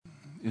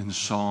in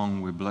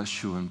song, we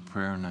bless you in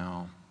prayer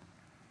now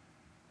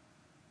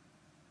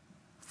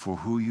for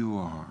who you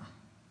are.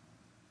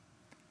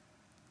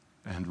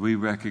 And we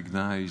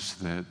recognize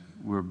that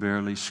we're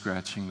barely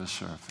scratching the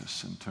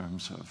surface in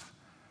terms of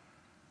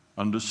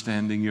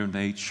understanding your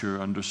nature,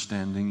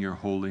 understanding your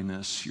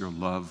holiness, your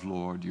love,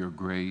 Lord, your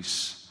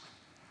grace,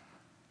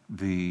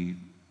 the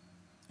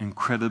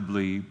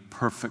incredibly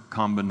perfect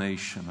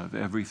combination of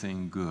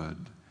everything good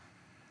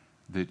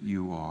that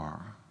you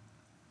are.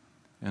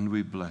 And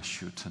we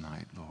bless you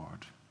tonight,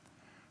 Lord,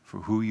 for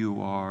who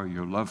you are,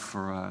 your love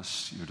for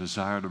us, your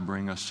desire to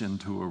bring us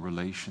into a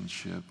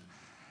relationship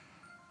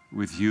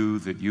with you,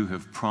 that you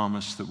have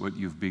promised that what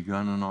you've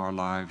begun in our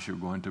lives you're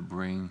going to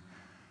bring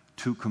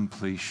to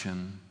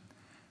completion.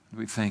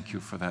 We thank you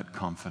for that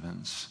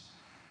confidence.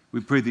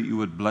 We pray that you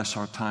would bless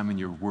our time in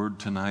your word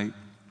tonight,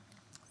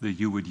 that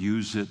you would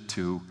use it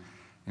to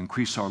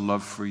increase our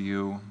love for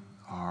you,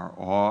 our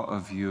awe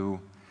of you,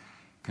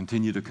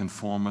 continue to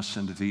conform us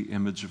into the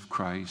image of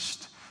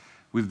Christ.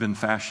 We've been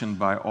fashioned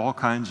by all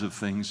kinds of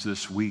things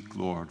this week,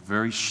 Lord,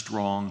 very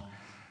strong,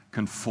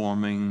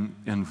 conforming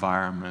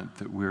environment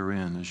that we're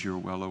in, as you're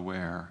well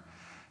aware.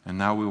 And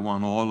now we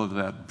want all of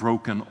that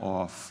broken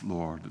off,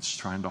 Lord. It's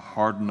trying to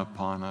harden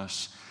upon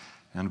us.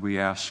 And we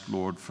ask,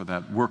 Lord, for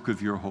that work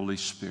of your Holy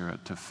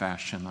Spirit to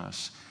fashion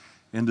us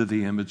into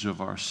the image of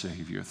our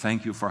Savior.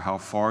 Thank you for how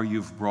far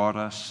you've brought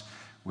us.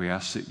 We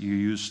ask that you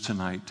use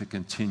tonight to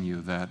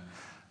continue that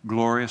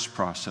glorious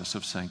process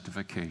of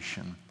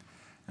sanctification.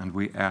 And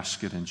we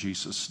ask it in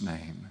Jesus'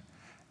 name.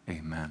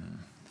 Amen.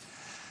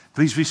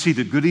 Please be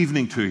seated. Good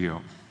evening to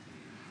you.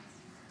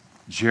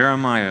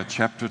 Jeremiah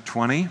chapter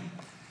 20.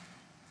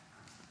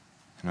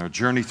 In our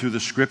journey through the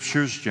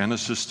Scriptures,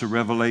 Genesis to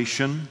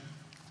Revelation.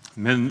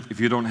 Men, if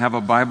you don't have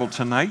a Bible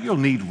tonight, you'll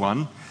need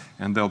one.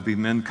 And there'll be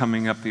men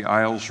coming up the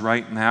aisles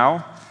right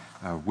now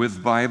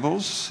with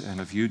Bibles. And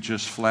if you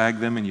just flag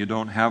them and you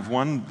don't have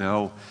one,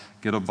 they'll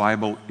get a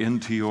Bible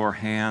into your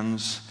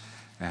hands.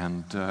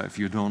 And if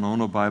you don't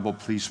own a Bible,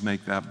 please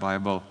make that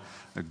Bible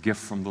a gift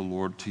from the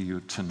Lord to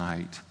you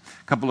tonight.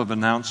 A couple of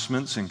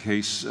announcements in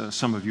case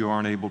some of you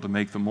aren't able to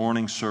make the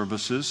morning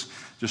services.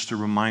 Just a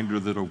reminder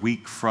that a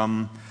week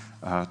from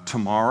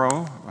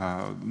tomorrow,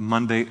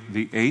 Monday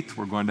the 8th,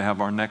 we're going to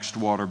have our next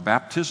water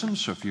baptism.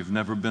 So if you've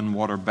never been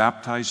water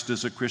baptized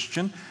as a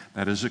Christian,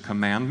 that is a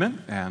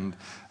commandment. And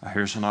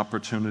here's an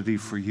opportunity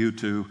for you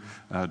to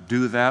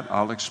do that.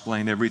 I'll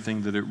explain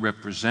everything that it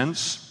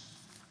represents.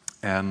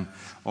 And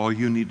all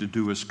you need to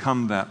do is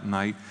come that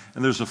night.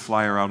 And there's a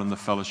flyer out in the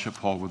fellowship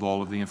hall with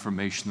all of the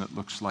information that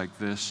looks like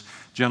this.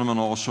 Gentlemen,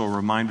 also a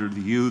reminder to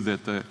you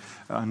that the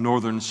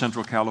Northern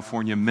Central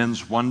California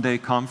Men's One Day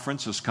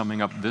Conference is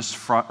coming up this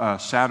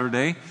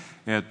Saturday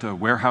at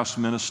Warehouse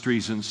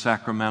Ministries in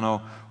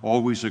Sacramento.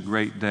 Always a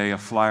great day. A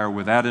flyer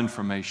with that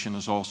information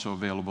is also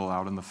available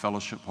out in the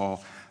fellowship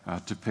hall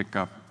to pick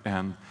up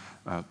and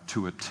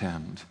to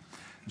attend.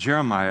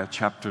 Jeremiah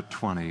chapter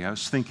 20. I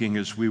was thinking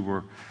as we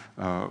were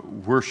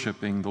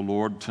worshiping the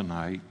Lord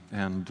tonight,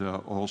 and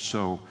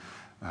also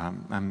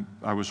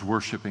I was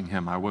worshiping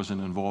Him. I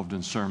wasn't involved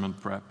in sermon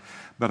prep,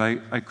 but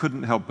I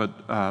couldn't help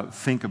but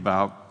think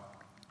about,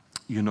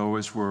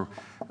 as we're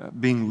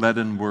being led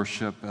in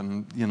worship,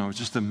 and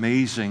just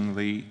amazing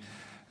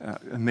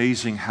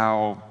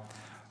how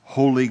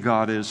holy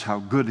God is, how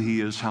good He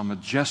is, how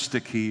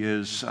majestic He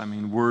is. I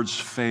mean, words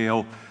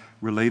fail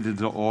related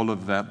to all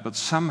of that, but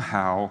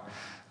somehow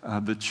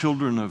the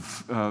children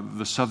of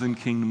the southern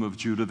kingdom of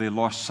Judah, they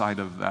lost sight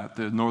of that.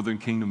 The northern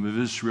kingdom of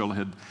Israel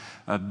had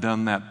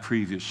done that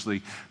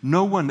previously.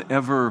 No one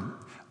ever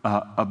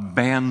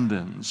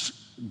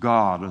abandons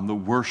God and the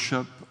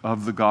worship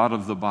of the God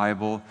of the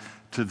Bible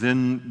to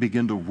then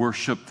begin to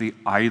worship the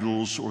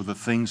idols or the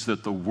things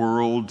that the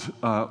world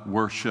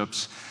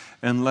worships,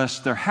 unless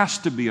there has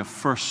to be a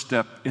first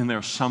step in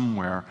there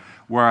somewhere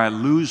where I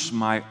lose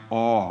my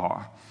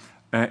awe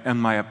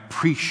and my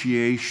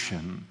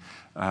appreciation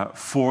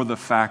for the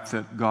fact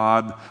that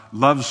God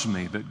loves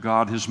me, that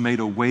God has made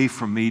a way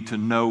for me to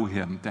know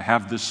Him, to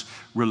have this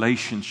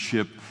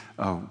relationship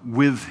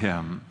with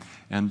Him.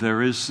 And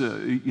there is,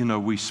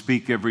 we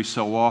speak every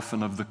so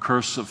often of the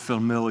curse of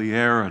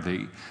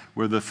familiarity,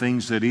 where the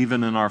things that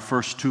even in our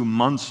first 2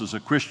 months as a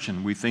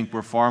Christian, we think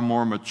we're far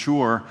more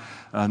mature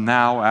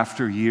now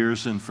after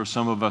years, and for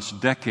some of us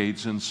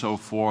decades and so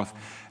forth.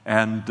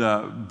 And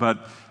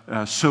but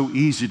so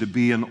easy to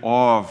be in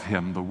awe of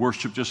Him. The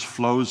worship just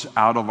flows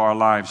out of our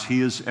lives.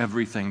 He is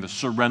everything. The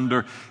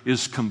surrender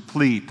is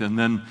complete. And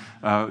then,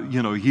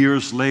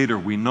 years later,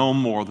 we know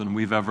more than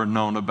we've ever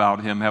known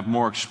about Him, have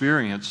more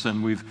experience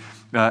than we've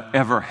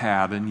ever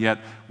had, and yet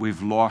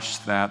we've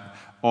lost that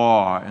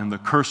awe and the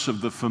curse of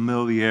the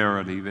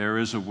familiarity. There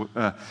is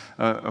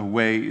a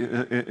way,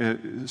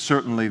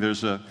 certainly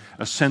there's a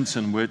sense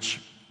in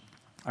which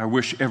I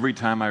wish every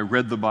time I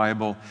read the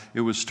Bible,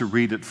 it was to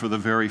read it for the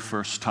very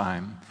first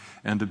time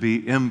and to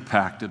be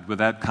impacted with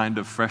that kind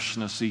of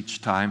freshness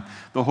each time.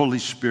 The Holy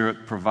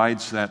Spirit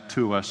provides that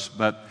to us,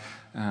 but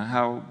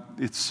how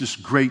it's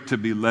just great to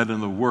be led in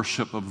the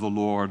worship of the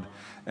Lord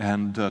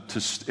and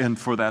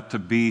for that to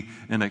be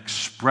an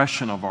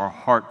expression of our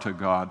heart to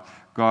God.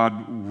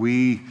 God,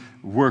 we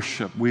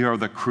worship. We are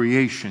the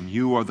creation.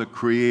 You are the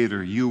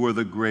creator. You are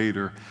the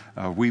greater.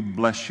 We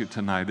bless you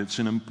tonight. It's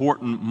an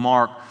important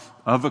mark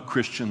of a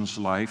Christian's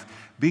life.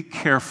 Be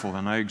careful,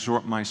 and I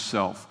exhort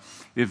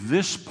myself, if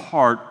this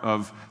part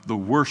of the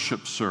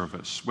worship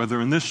service,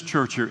 whether in this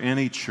church or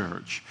any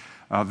church,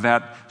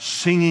 that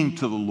singing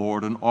to the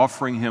Lord and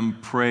offering Him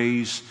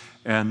praise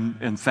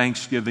and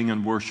thanksgiving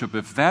and worship,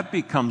 if that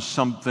becomes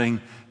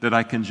something that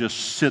I can just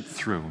sit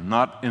through,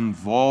 not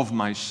involve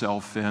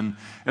myself in,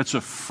 it's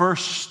a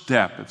first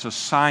step. It's a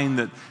sign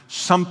that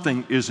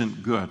something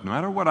isn't good. No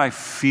matter what I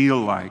feel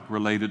like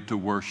related to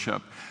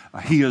worship,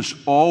 He is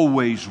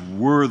always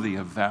worthy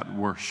of that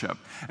worship.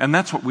 And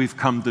that's what we've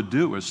come to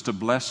do, is to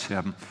bless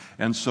Him.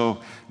 And so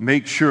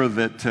make sure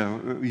that,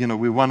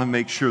 we want to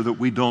make sure that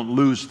we don't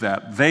lose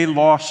that. They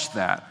lost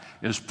that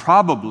is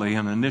probably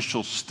an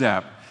initial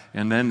step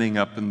in ending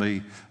up in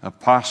the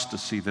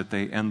apostasy that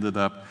they ended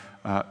up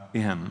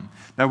in.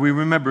 Now we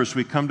remember, as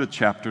we come to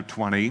chapter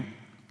 20,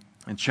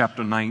 in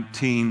chapter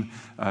 19,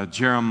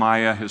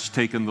 Jeremiah has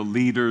taken the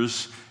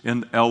leaders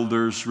and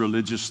elders,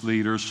 religious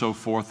leaders, so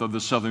forth, of the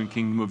southern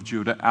kingdom of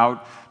Judah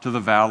out to the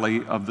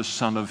valley of the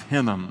son of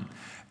Hinnom.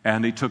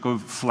 And he took a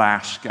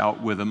flask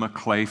out with him, a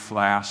clay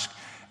flask,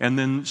 and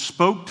then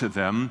spoke to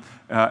them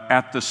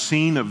at the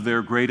scene of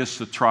their greatest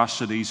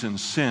atrocities and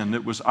sin.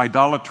 It was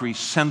idolatry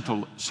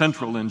central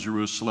in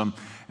Jerusalem,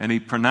 and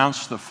he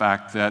pronounced the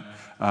fact that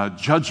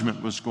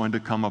judgment was going to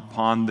come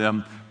upon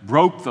them,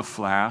 broke the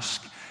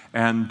flask,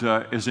 and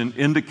as an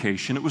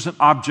indication, it was an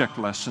object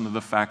lesson of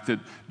the fact that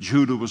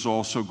Judah was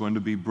also going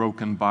to be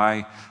broken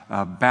by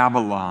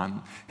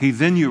Babylon. He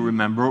then, you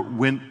remember,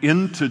 went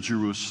into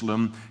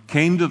Jerusalem,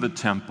 came to the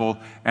temple,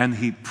 and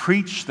he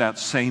preached that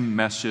same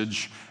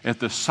message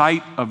at the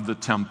site of the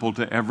temple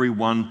to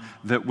everyone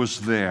that was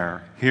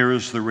there. Here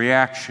is the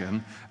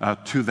reaction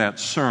to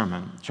that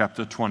sermon,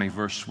 chapter 20,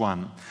 verse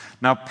 1.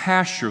 Now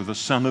Pashur, the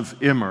son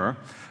of Immer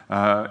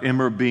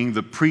being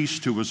the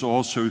priest who was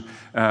also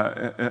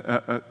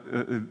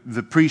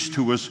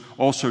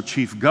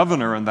chief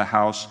governor in the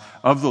house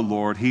of the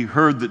Lord, he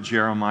heard that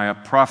Jeremiah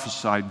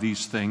prophesied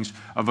these things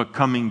of a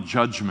coming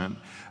judgment.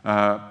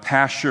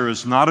 Pashur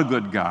is not a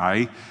good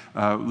guy.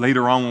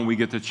 Later on, when we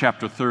get to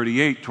chapter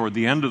 38, toward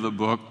the end of the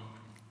book,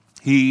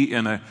 he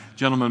and a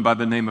gentleman by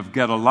the name of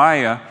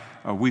Gedaliah,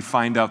 we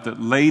find out that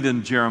late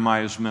in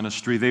Jeremiah's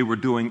ministry, they were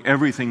doing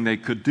everything they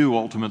could do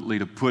ultimately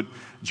to put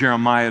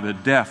Jeremiah to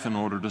death in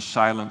order to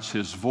silence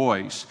his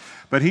voice.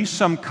 But he's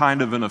some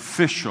kind of an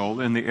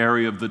official in the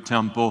area of the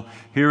temple.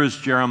 Here is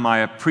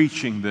Jeremiah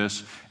preaching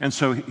this, and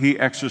so he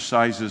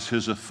exercises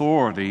his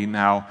authority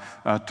now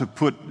to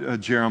put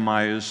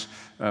Jeremiah's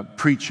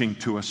preaching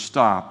to a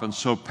stop. And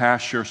so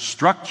Pashur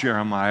struck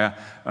Jeremiah,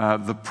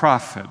 the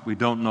prophet. We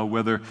don't know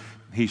whether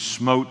he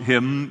smote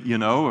him,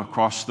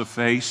 across the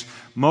face.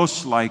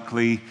 Most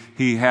likely,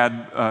 he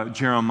had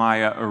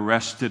Jeremiah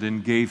arrested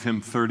and gave him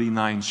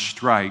 39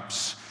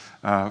 stripes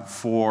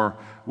for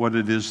what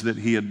it is that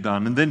he had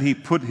done. And then he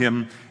put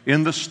him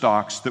in the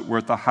stocks that were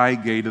at the high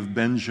gate of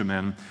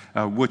Benjamin,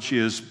 which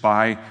is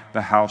by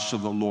the house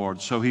of the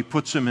Lord. So he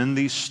puts him in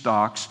these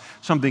stocks.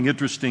 Something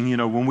interesting,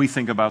 when we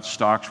think about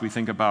stocks, we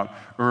think about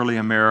early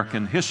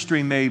American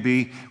history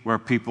maybe, where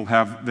people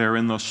they're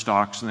in those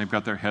stocks and they've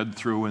got their head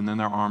through and then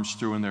their arms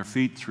through and their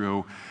feet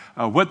through.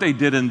 What they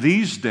did in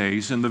these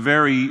days, in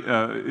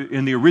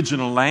the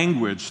original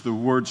language, the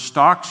word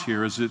stocks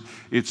here, as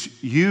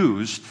it's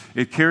used,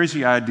 it carries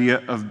the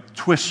idea of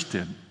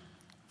twisted.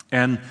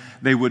 And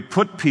they would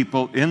put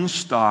people in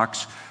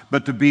stocks,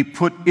 but to be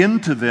put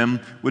into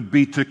them would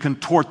be to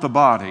contort the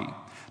body,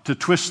 to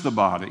twist the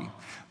body,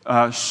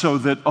 so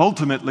that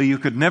ultimately you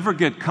could never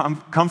get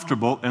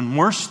comfortable, and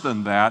worse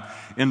than that,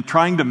 in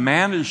trying to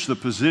manage the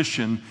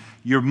position,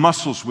 your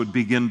muscles would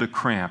begin to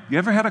cramp. You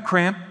ever had a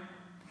cramp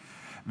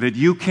that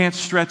you can't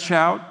stretch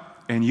out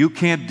and you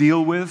can't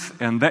deal with?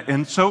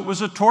 And so it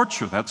was a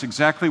torture. That's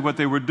exactly what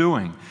they were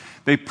doing.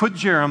 They put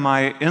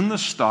Jeremiah in the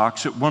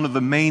stocks at one of the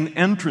main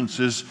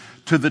entrances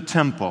to the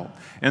temple.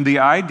 And the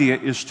idea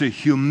is to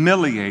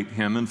humiliate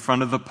him in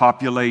front of the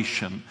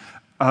population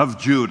of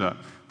Judah.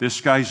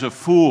 This guy's a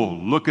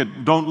fool.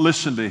 Don't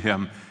listen to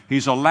him.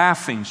 He's a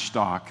laughing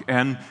stock.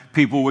 And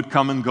people would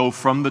come and go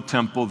from the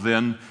temple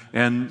then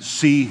and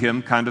see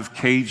him kind of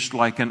caged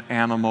like an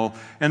animal.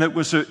 And it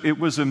was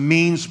a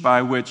means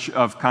by which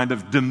of kind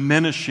of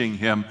diminishing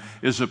him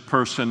as a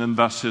person and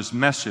thus his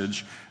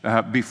message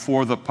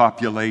before the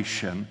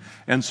population.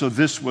 And so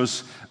this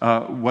was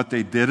what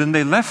they did. And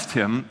they left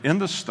him in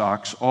the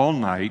stocks all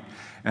night.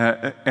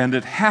 And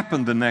it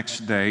happened the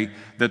next day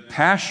that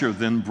Pashur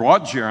then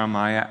brought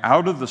Jeremiah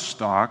out of the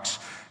stocks.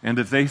 And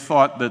if he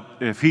thought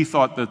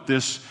that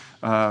this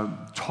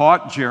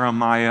taught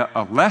Jeremiah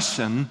a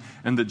lesson,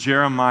 and that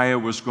Jeremiah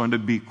was going to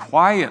be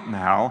quiet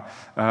now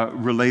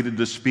related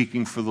to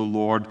speaking for the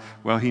Lord.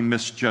 Well, he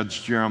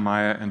misjudged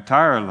Jeremiah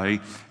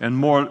entirely, and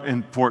more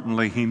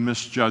importantly, he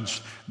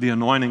misjudged the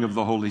anointing of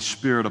the Holy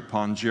Spirit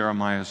upon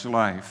Jeremiah's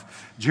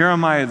life.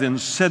 Jeremiah then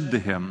said to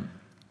him,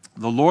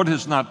 "The Lord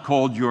has not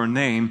called your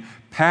name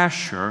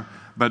Pashur,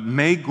 but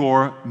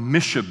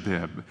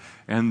Magor-Mishabib."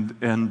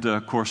 And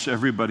of course,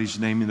 everybody's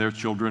naming their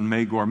children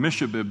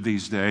Magor-Mishabib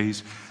these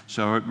days,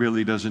 so it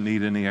really doesn't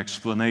need any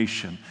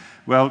explanation.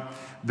 Well,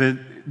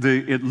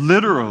 it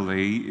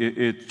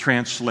literally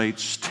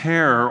translates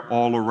terror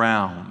all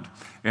around.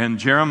 And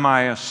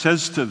Jeremiah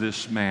says to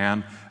this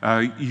man,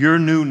 your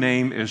new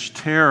name is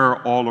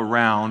terror all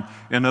around.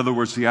 In other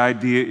words, the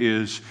idea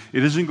is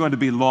it isn't going to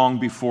be long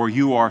before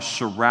you are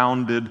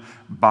surrounded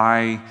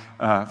by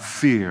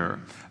fear.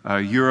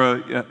 You're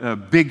a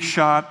big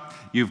shot.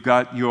 You've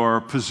got your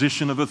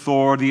position of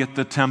authority at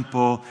the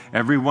temple.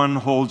 Everyone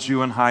holds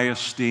you in high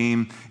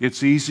esteem.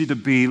 It's easy to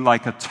be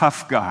like a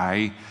tough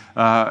guy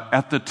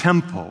at the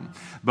temple.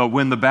 But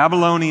when the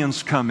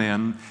Babylonians come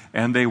in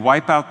and they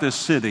wipe out this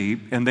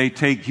city and they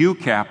take you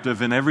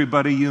captive and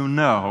everybody you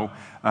know,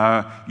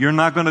 you're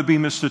not going to be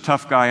Mr.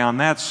 Tough Guy on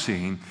that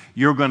scene.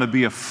 You're going to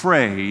be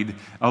afraid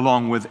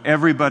along with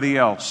everybody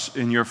else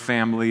in your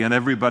family and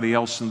everybody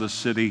else in the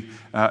city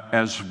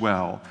as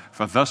well.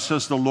 For thus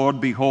says the Lord,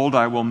 behold,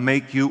 I will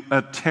make you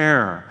a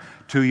terror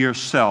to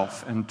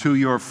yourself and to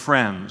your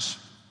friends,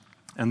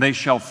 and they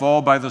shall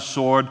fall by the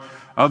sword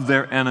of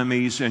their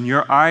enemies, and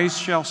your eyes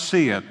shall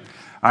see it.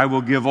 I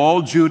will give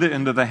all Judah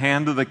into the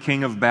hand of the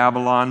king of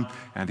Babylon,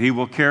 and he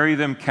will carry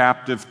them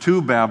captive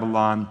to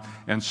Babylon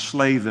and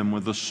slay them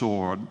with the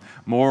sword.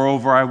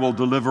 Moreover, I will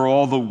deliver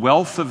all the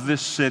wealth of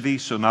this city,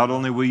 so not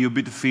only will you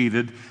be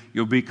defeated,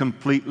 you'll be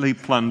completely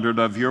plundered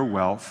of your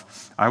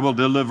wealth. I will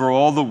deliver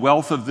all the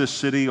wealth of this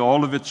city,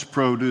 all of its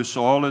produce,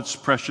 all its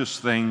precious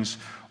things,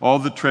 all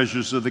the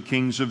treasures of the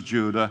kings of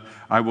Judah.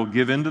 I will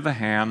give into the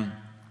hand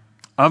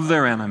of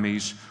their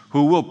enemies,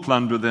 who will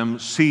plunder them,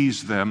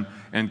 seize them,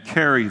 and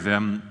carry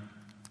them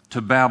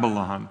to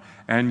Babylon.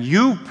 And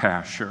you,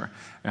 Pashur,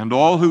 and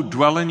all who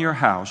dwell in your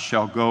house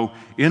shall go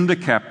into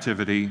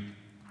captivity.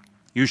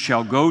 You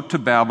shall go to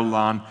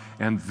Babylon,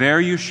 and there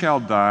you shall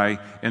die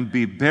and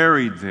be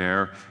buried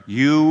there,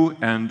 you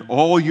and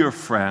all your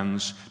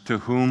friends to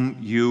whom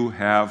you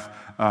have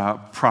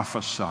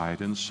prophesied.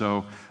 And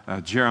so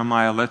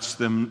Jeremiah lets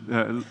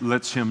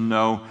him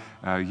know,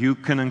 you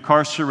can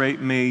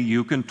incarcerate me,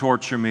 you can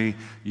torture me,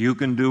 you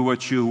can do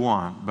what you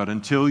want, but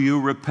until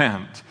you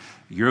repent,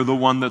 you're the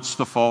one that's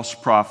the false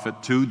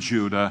prophet to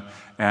Judah,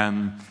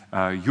 and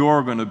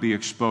you're going to be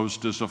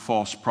exposed as a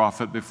false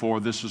prophet before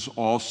this is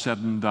all said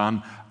and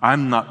done.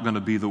 I'm not going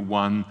to be the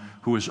one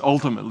who is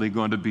ultimately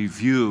going to be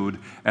viewed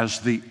as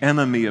the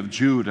enemy of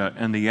Judah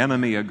and the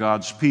enemy of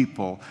God's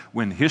people.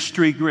 When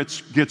history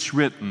gets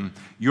written,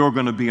 you're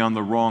going to be on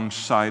the wrong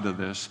side of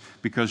this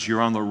because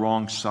you're on the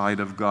wrong side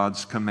of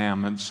God's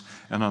commandments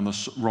and on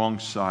the wrong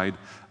side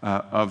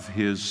of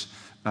his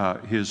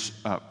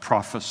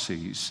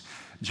prophecies.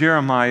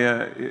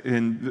 Jeremiah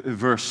in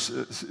verse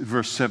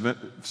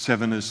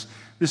 7 is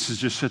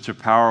just such a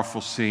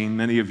powerful scene.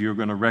 Many of you are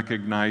going to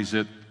recognize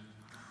it,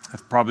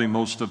 probably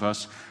most of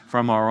us,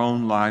 from our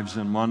own lives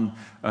in one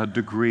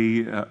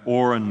degree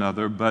or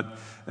another. But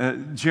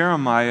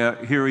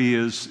Jeremiah, here he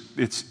is.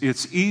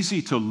 It's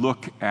easy to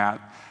look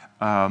at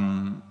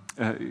him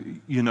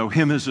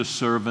as a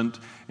servant,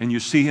 and you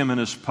see him in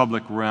his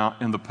public realm,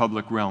 in the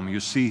public realm. You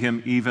see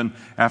him even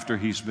after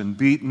he's been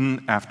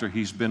beaten, after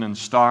he's been in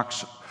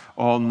stocks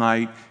all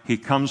night. He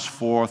comes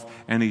forth,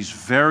 and he's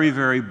very,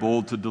 very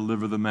bold to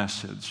deliver the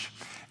message.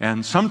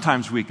 And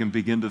sometimes we can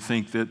begin to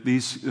think that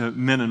these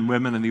men and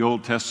women in the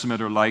Old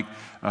Testament are like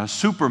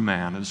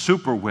Superman and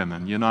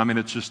Superwomen.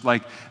 It's just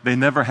like they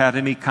never had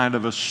any kind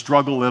of a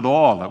struggle at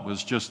all. It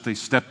was just they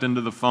stepped into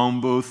the phone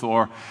booth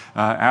or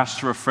asked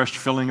for a fresh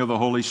filling of the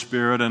Holy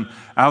Spirit, and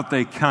out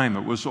they came.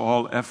 It was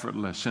all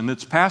effortless. And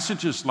it's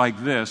passages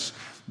like this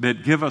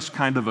that give us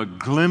kind of a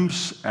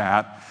glimpse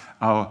at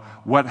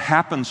what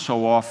happens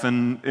so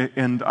often,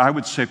 and I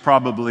would say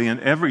probably in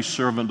every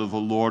servant of the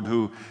Lord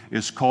who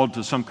is called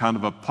to some kind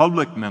of a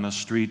public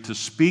ministry to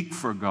speak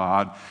for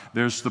God.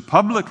 There's the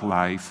public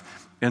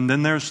life, and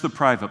then there's the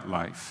private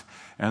life.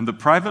 And the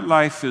private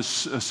life is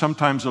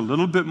sometimes a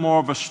little bit more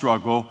of a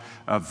struggle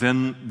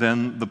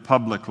than the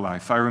public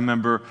life. I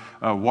remember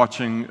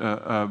watching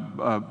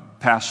a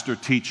pastor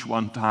teach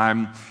one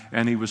time,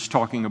 and he was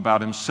talking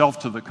about himself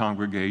to the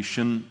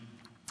congregation,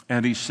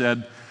 and he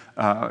said,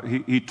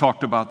 he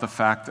talked about the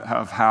fact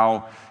of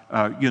how,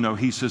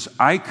 he says,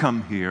 I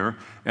come here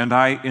and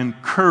I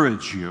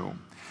encourage you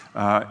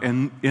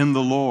in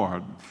the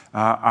Lord.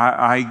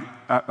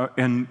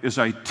 And as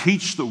I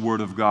teach the Word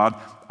of God,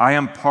 I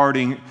am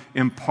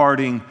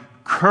imparting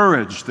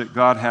courage that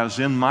God has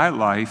in my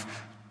life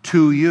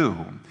to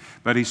you.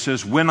 But he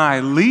says, when I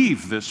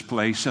leave this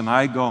place and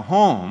I go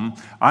home,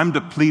 I'm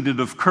depleted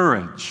of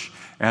courage.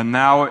 And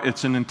now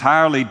it's an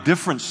entirely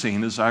different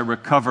scene as I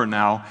recover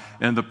now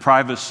in the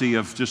privacy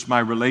of just my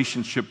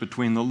relationship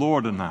between the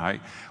Lord and I.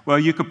 Well,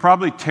 you could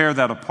probably tear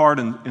that apart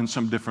in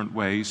some different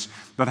ways,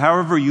 but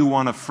however you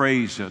want to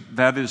phrase it,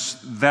 there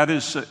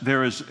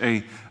is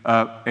a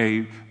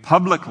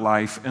public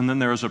life, and then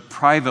there is a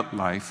private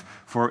life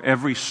for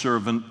every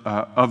servant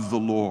of the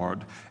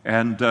Lord.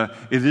 And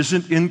it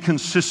isn't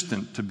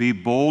inconsistent to be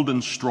bold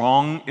and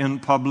strong in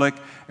public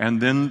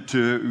and then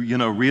to,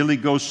 really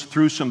go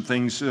through some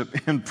things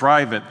in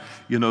private,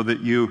 that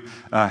you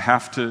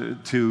have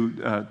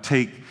to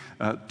take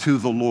to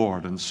the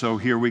Lord. And so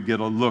here we get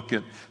a look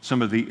at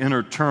some of the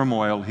inner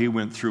turmoil he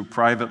went through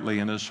privately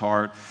in his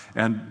heart.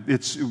 And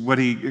it's what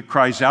he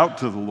cries out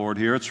to the Lord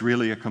here. It's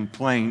really a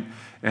complaint.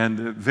 And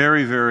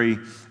very, very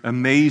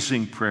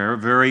amazing prayer,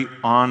 very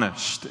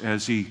honest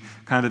as he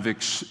kind of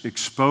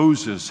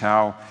exposes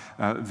how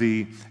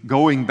the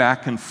going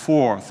back and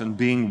forth and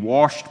being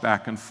washed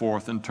back and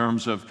forth in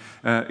terms of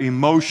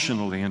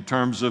emotionally, in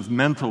terms of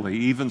mentally,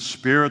 even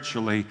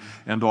spiritually,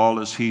 and all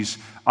as he's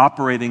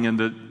operating in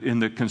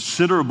the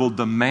considerable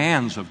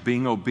demands of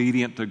being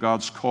obedient to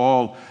God's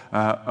call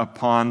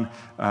upon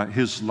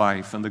his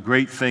life. And the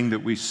great thing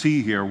that we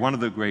see here, one of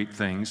the great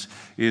things,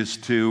 is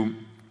to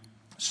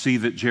see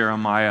that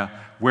Jeremiah,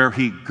 where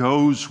he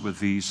goes with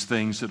these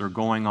things that are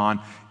going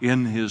on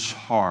in his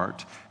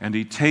heart, and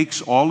he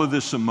takes all of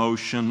this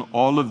emotion,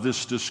 all of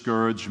this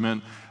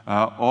discouragement,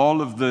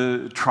 all of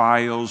the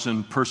trials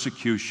and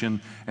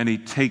persecution, and he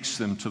takes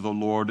them to the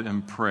Lord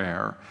in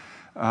prayer.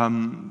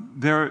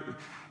 The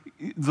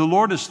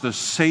Lord is the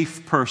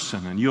safe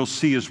person, and you'll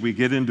see as we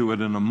get into it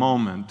in a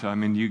moment,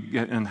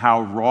 and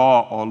how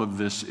raw all of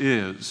this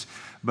is.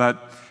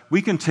 But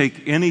we can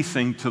take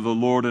anything to the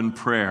Lord in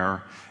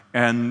prayer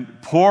and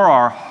pour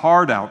our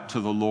heart out to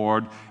the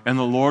Lord, and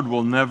the Lord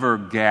will never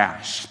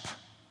gasp.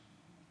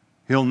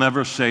 He'll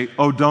never say,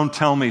 "Oh, don't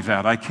tell me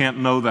that. I can't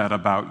know that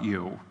about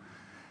you."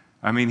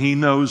 He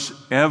knows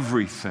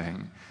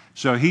everything.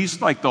 So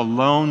he's like the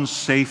lone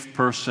safe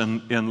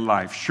person in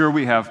life. Sure,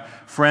 we have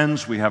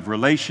friends, we have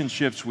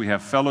relationships, we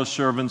have fellow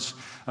servants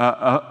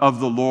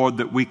of the Lord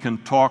that we can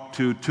talk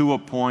to a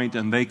point,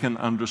 and they can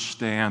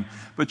understand.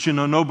 But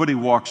nobody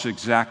walks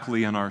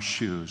exactly in our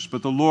shoes.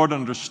 But the Lord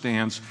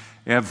understands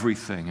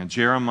everything. And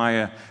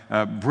Jeremiah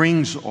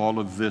brings all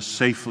of this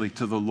safely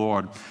to the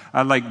Lord.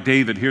 I like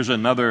David. Here's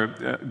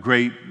another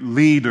great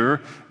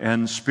leader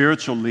and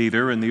spiritual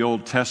leader in the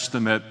Old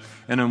Testament.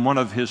 And in one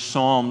of his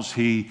Psalms,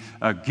 he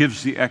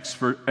gives the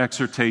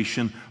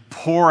exhortation,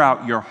 "Pour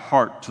out your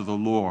heart to the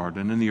Lord."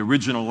 And in the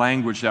original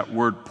language, that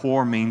word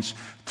pour means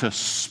to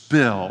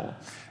spill.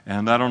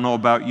 And I don't know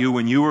about you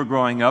when you were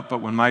growing up,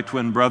 but when my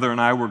twin brother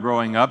and I were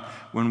growing up,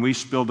 when we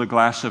spilled a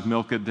glass of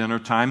milk at dinner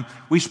time,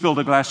 we spilled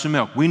a glass of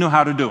milk. We knew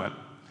how to do it.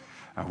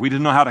 We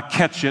didn't know how to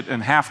catch it,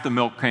 and half the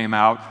milk came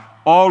out.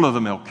 All of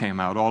the milk came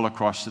out all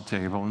across the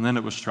table, and then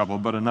it was trouble.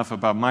 But enough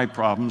about my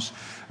problems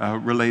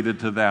related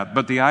to that.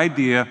 But the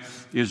idea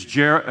is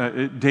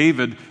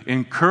David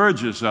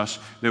encourages us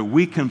that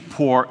we can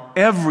pour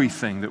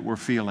everything that we're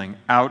feeling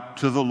out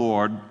to the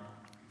Lord,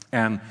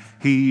 and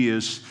he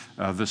is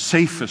the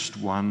safest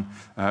one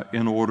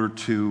in order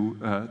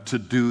to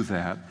do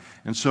that.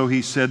 And so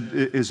he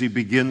said, as he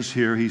begins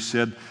here, he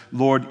said,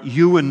 "Lord,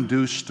 you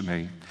induced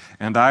me,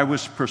 and I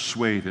was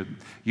persuaded.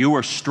 You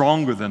are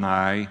stronger than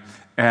I,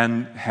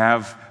 and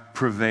have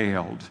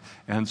prevailed."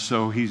 And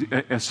so he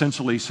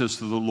essentially says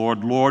to the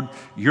Lord, "Lord,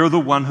 you're the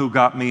one who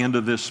got me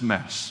into this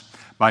mess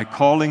by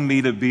calling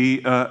me to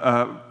be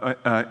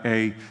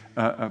a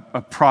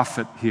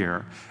prophet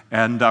here.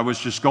 And I was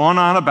just going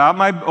on about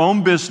my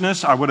own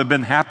business. I would have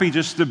been happy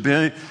just to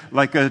be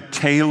like a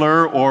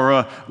tailor or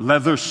a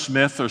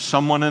leathersmith or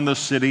someone in the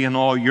city and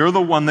all. You're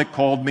the one that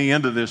called me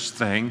into this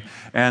thing,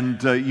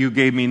 and you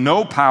gave me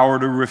no power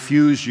to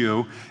refuse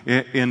you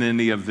in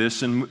any of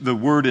this." And the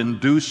word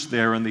induce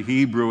there in the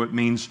Hebrew, it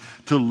means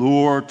to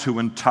lure, to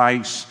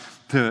entice,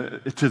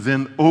 to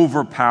then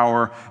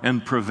overpower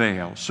and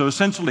prevail. So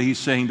essentially he's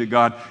saying to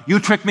God, you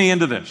tricked me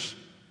into this.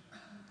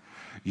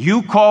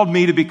 You called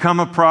me to become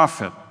a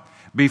prophet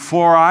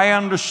before I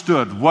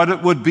understood what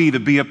it would be to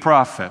be a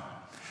prophet.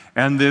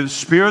 And the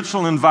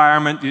spiritual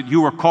environment that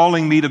you were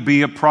calling me to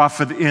be a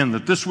prophet in,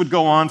 that this would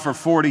go on for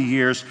 40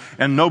 years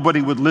and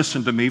nobody would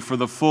listen to me for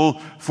the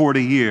full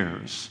 40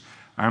 years.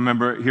 I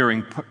remember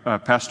hearing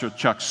Pastor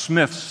Chuck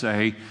Smith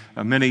say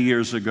many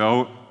years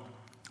ago,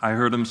 I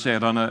heard him say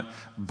it on a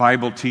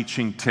Bible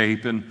teaching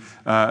tape, and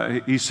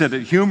he said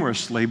it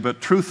humorously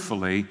but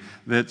truthfully,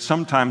 that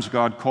sometimes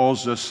God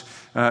calls us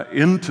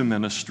into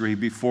ministry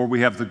before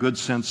we have the good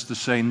sense to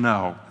say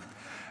no.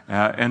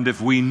 And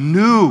if we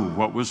knew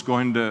what was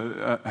going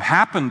to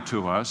happen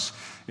to us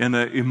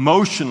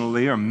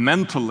emotionally or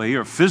mentally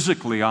or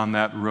physically on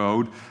that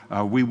road,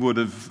 we would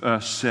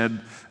have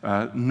said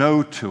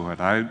no to it.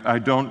 I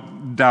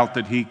don't doubt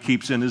that he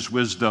keeps in his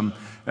wisdom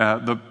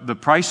the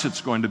price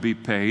that's going to be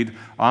paid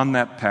on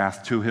that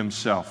path to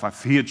himself.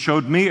 If he had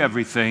showed me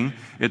everything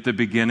at the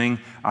beginning,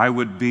 I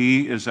would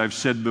be, as I've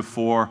said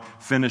before,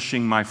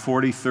 finishing my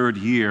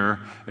 43rd year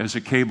as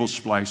a cable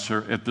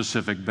splicer at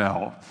Pacific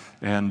Bell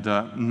and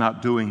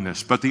not doing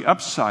this. But the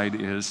upside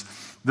is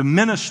the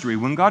ministry,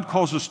 when God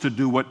calls us to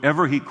do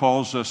whatever he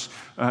calls us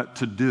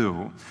to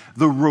do,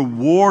 the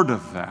reward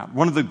of that,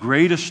 one of the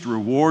greatest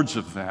rewards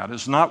of that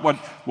is not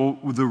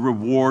the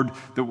reward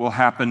that will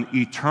happen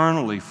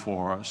eternally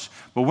for us,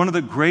 but one of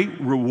the great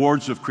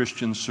rewards of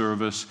Christian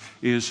service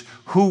is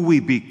who we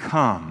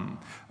become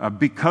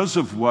because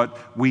of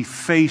what we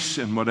face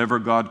in whatever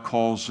God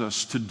calls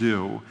us to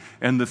do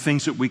and the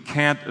things that we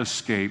can't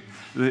escape,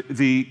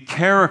 the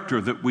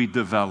character that we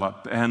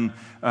develop and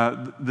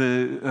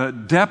the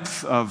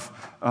depth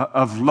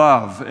of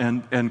love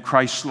and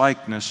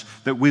Christ-likeness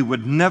that we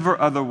would never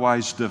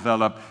otherwise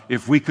develop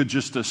if we could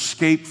just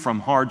escape from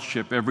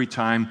hardship every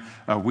time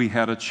we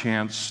had a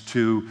chance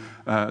to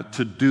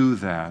do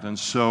that. And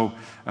so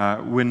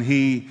when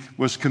he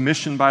was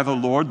commissioned by the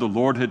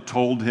Lord had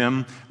told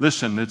him,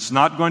 listen, it's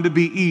not going to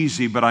be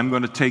easy, but I'm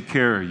going to take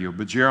care of you.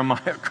 But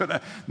Jeremiah could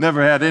have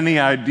never had any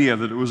idea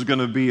that it was going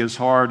to be as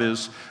hard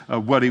as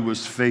what he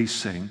was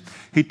facing.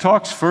 He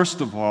talks, first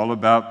of all,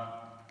 about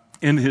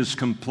in his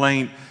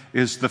complaint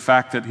is the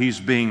fact that he's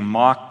being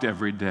mocked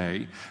every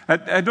day.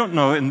 I don't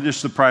know, in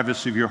just the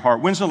privacy of your heart,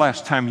 when's the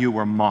last time you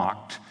were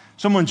mocked?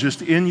 Someone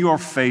just in your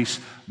face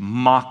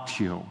mocked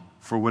you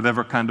for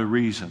whatever kind of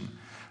reason.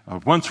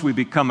 Once we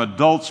become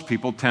adults,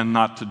 people tend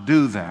not to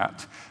do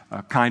that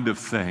kind of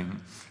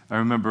thing. I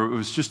remember it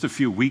was just a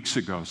few weeks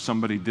ago,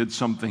 somebody did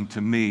something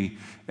to me,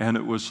 and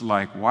it was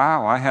like,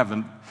 wow, I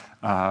haven't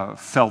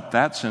felt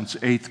that since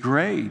 8th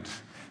grade.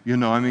 You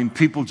know, I mean,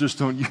 people just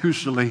don't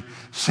usually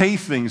say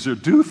things or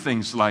do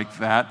things like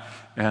that.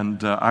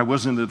 And I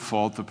wasn't at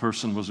fault. The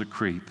person was a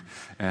creep.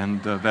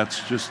 And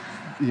that's just,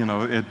 you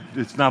know,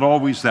 it's not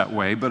always that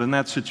way. But in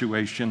that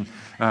situation,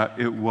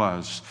 it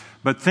was.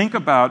 But think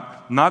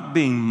about not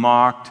being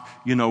mocked,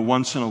 you know,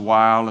 once in a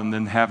while and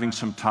then having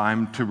some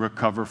time to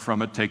recover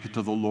from it, take it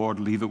to the Lord,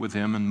 leave it with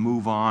him and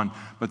move on.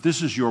 But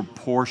this is your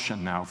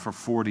portion now for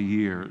 40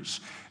 years.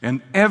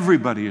 And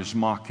everybody is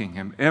mocking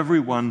him.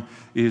 Everyone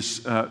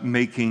is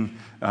making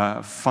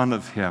fun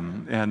of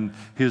him and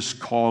his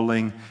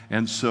calling.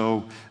 And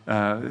so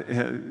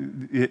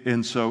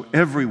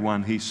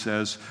everyone, he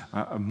says,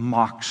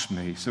 mocks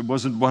me. So it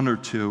wasn't one or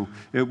two.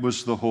 It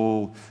was the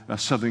whole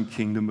southern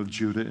kingdom of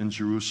Judah and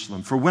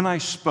Jerusalem. For when I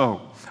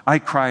spoke, I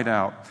cried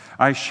out.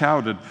 I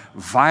shouted,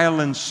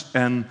 violence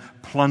and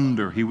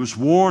plunder. He was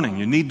warning,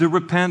 you need to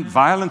repent.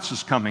 Violence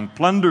is coming.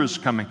 Plunder is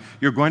coming.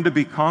 You're going to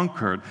be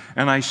conquered.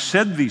 And I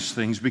said these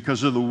things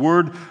because of the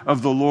word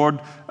of the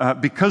Lord,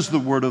 because the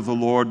word of the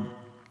Lord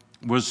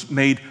was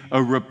made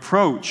a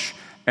reproach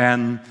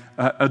and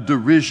a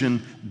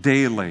derision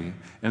daily.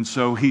 And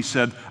so he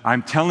said,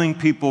 I'm telling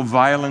people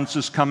violence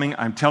is coming.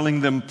 I'm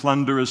telling them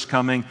plunder is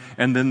coming.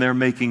 And then they're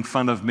making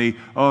fun of me.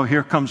 Oh,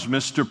 here comes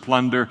Mr.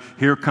 Plunder.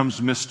 Here comes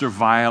Mr.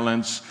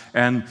 Violence.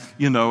 And,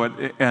 you know,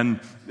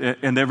 and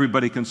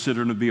everybody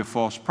considered him to be a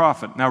false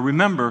prophet. Now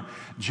remember,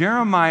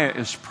 Jeremiah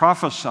is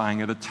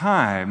prophesying at a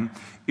time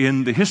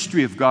in the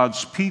history of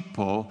God's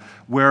people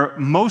where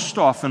most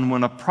often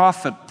when a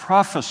prophet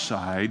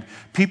prophesied,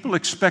 people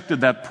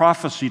expected that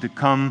prophecy to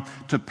come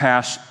to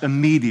pass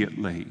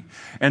immediately.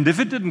 And if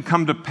it didn't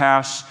come to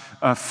pass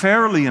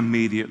fairly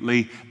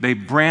immediately, they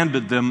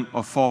branded them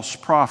a false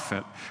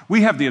prophet.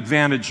 We have the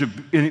advantage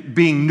of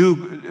being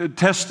New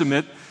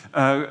Testament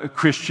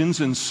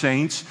Christians and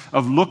saints,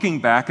 of looking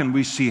back, and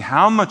we see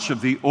how much of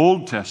the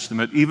Old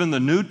Testament, even the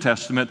New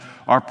Testament,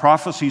 are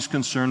prophecies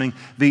concerning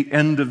the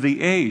end of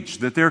the age,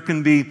 that there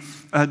can be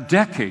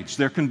decades,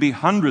 there can be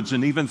hundreds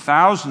and even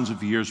thousands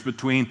of years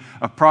between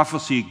a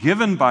prophecy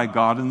given by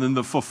God and then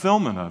the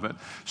fulfillment of it.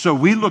 So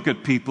we look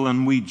at people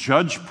and we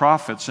judge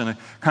prophets in a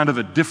kind of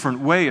a different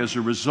way as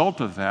a result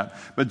of that.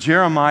 But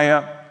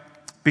Jeremiah,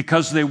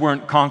 because they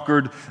weren't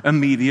conquered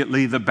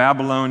immediately, the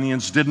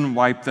Babylonians didn't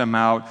wipe them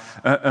out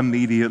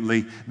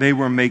immediately. They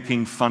were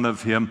making fun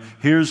of him.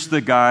 Here's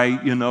the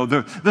guy, you know,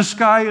 the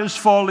sky is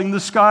falling, the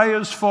sky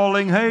is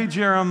falling. Hey,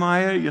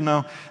 Jeremiah, you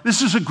know,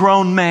 this is a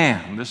grown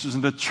man. This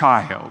isn't a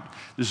child.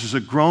 This is a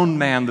grown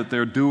man that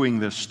they're doing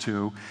this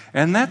to.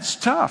 And that's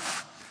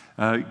tough.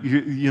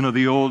 You know,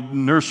 the old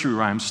nursery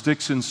rhyme,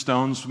 sticks and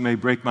stones may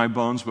break my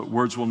bones, but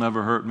words will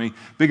never hurt me.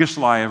 Biggest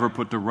lie ever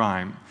put to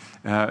rhyme.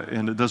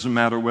 And it doesn't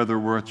matter whether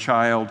we're a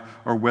child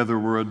or whether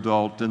we're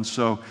adult. And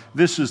so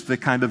this is the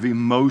kind of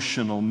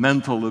emotional,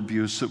 mental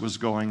abuse that was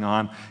going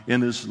on in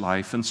his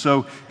life. And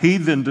so he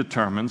then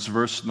determines,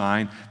 verse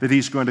 9, that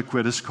he's going to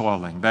quit his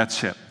calling.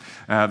 That's it.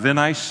 Then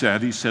he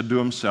said to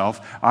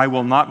himself, I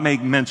will not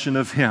make mention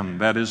of him,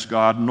 that is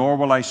God, nor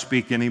will I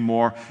speak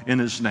anymore in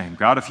his name.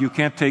 God, if you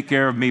can't take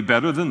care of me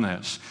better than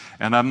this,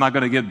 and I'm not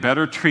going to get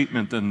better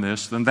treatment than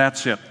this, then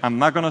that's it. I'm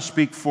not going to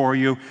speak for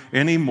you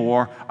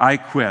anymore. I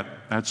quit.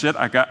 That's it.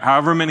 I got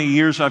however many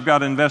years I've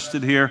got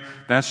invested here.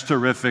 That's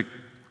terrific,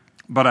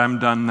 but I'm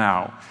done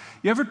now.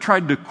 You ever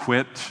tried to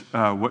quit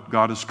what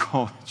God has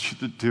called you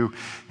to do?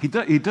 He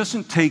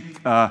doesn't take,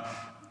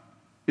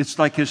 it's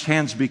like his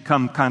hands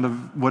become kind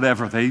of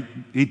whatever.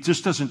 He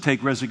just doesn't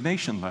take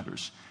resignation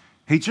letters.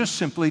 He just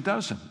simply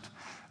doesn't.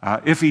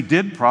 If he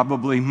did,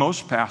 probably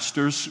most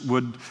pastors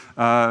would,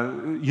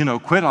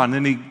 quit on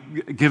any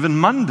given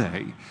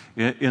Monday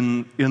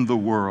in the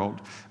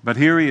world. But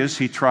here he is.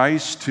 He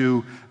tries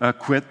to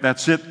quit.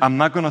 That's it. I'm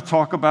not going to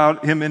talk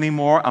about him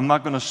anymore. I'm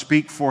not going to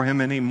speak for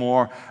him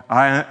anymore.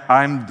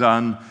 I'm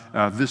done.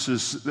 This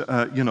is,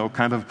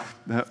 kind of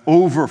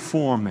over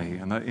for me.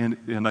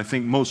 And I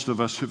think most of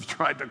us have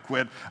tried to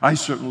quit. I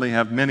certainly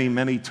have many,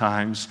 many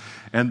times.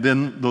 And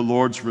then the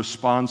Lord's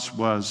response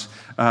was,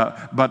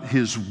 but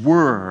his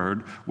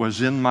word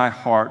was in my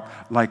heart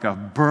like a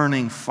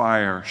burning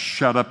fire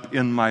shut up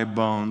in my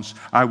bones.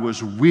 I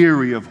was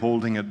weary of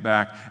holding it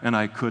back, and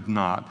I could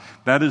not.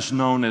 That is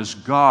known as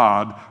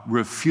God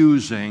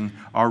refusing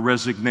our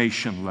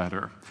resignation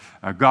letter.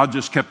 God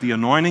just kept the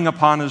anointing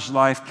upon his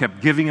life,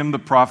 kept giving him the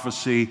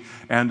prophecy,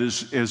 and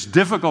as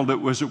difficult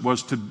it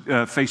was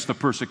to face the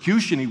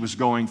persecution he was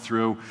going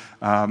through,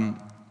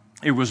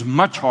 it was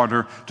much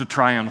harder to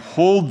try and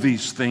hold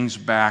these things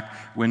back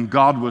when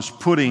God was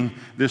putting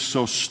this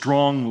so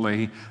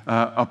strongly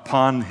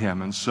upon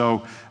him. And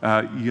so,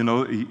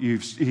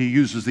 he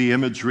uses the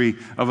imagery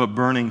of a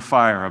burning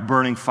fire. A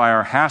burning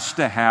fire has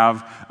to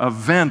have a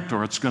vent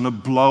or it's going to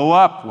blow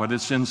up what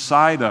it's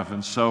inside of.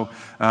 And so,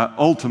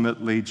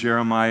 ultimately,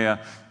 Jeremiah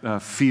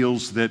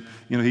feels that,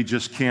 he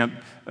just can't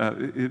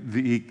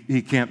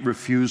he can't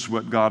refuse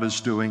what God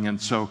is doing.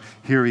 And so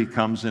here he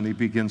comes and he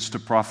begins to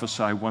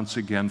prophesy once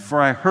again.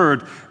 For I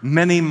heard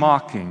many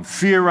mocking,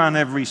 fear on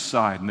every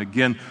side. And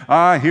again,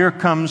 here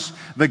comes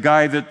the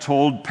guy that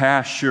told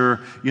Pashur,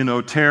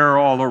 terror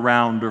all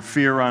around or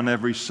fear on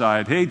every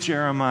side. Hey,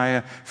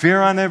 Jeremiah,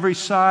 fear on every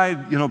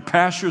side.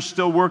 Pashur's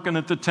still working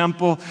at the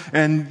temple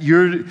and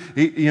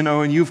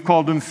and you've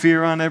called him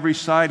fear on every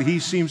side. He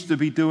seems to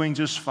be doing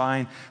just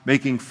fine,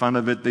 making fun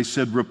of it. They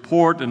said,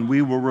 report and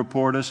we will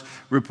report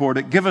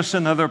it. Give us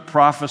another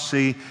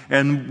prophecy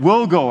and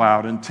we'll go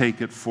out and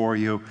take it for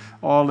you.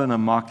 All in a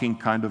mocking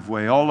kind of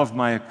way. All of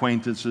my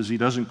acquaintances, he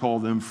doesn't call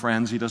them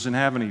friends. He doesn't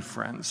have any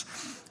friends.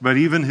 But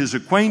even his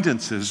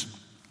acquaintances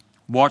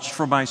watched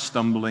for my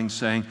stumbling,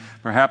 saying,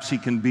 perhaps he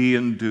can be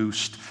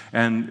induced,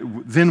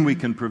 and then we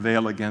can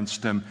prevail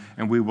against him,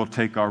 and we will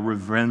take our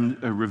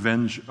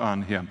revenge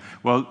on him.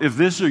 Well, if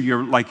this are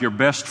your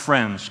best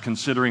friends,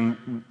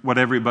 considering what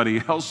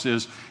everybody else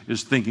is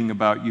thinking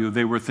about you,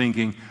 they were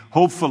thinking,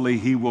 hopefully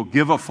he will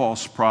give a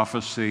false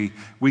prophecy,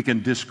 we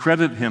can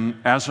discredit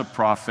him as a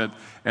prophet,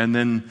 and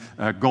then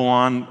go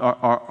on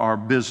our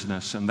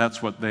business. And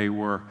that's what they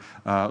were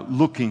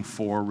looking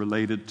for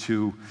related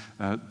to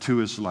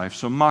his life.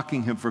 So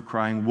mocking him for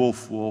crying,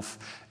 wolf, wolf,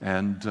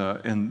 and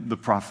the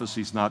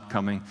prophecy's not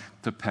coming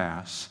to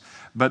pass.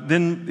 But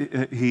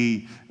then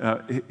he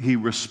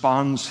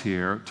responds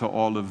here to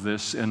all of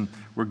this, and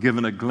we're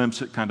given a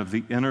glimpse at kind of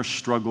the inner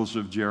struggles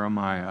of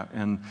Jeremiah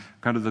and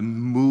kind of the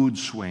mood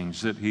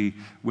swings that he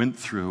went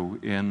through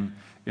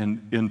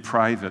in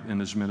private in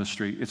his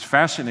ministry. It's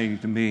fascinating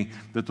to me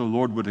that the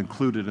Lord would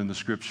include it in the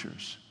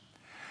Scriptures.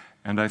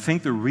 And I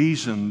think the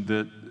reason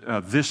that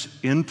this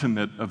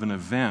intimate of an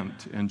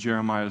event in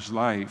Jeremiah's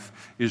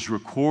life is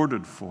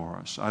recorded for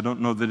us, I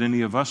don't know that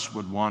any of us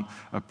would want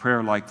a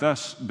prayer like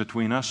this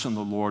between us and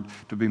the Lord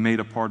to be made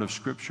a part of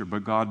Scripture,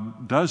 but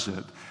God does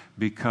it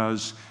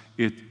because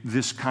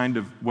this kind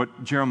of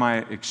what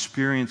Jeremiah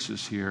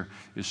experiences here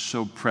is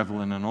so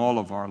prevalent in all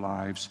of our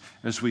lives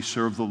as we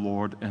serve the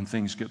Lord, and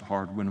things get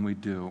hard when we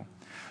do.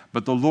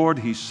 But the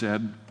Lord,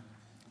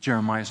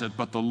 Jeremiah said,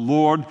 but the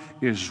Lord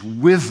is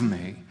with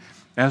me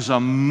as a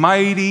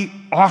mighty,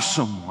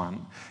 awesome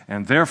one,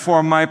 and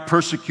therefore my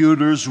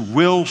persecutors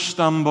will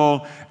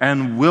stumble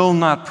and will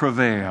not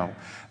prevail.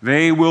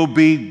 They will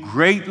be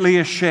greatly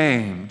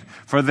ashamed,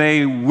 for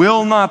they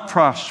will not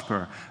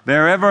prosper.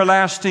 Their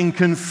everlasting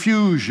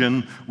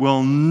confusion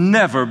will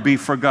never be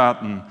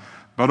forgotten.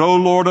 But, O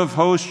Lord of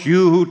hosts,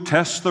 you who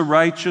test the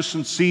righteous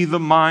and see the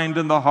mind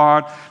and the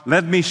heart,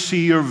 let me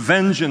see your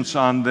vengeance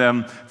on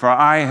them, for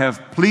I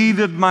have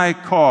pleaded my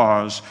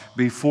cause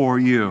before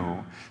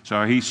you.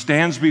 So he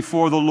stands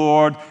before the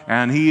Lord,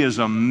 and he is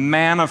a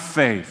man of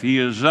faith. He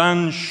is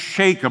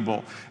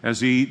unshakable as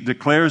he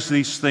declares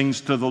these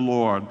things to the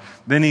Lord.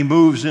 Then he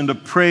moves into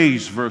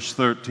praise, verse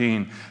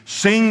 13.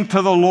 Sing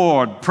to the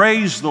Lord,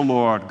 praise the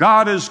Lord.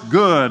 God is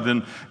good,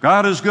 and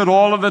God is good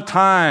all of the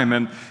time,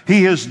 and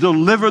he has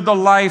delivered the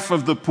life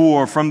of the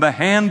poor from the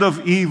hand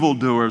of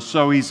evildoers.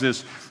 So he's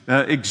this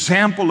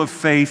example of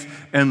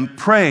faith and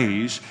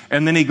praise,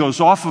 and then he goes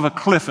off of a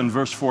cliff in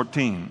verse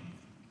 14.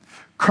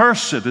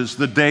 Cursed is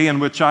the day in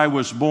which I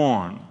was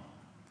born.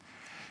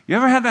 You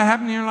ever had that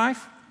happen in your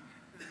life?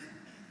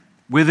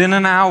 Within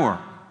an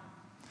hour,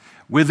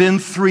 within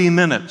 3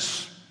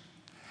 minutes,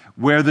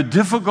 where the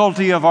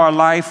difficulty of our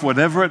life,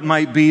 whatever it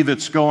might be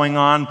that's going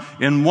on,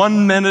 in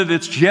 1 minute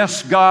it's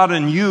yes, God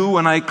and you,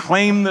 and I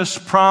claim this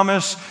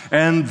promise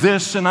and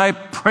this, and I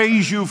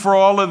praise you for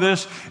all of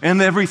this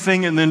and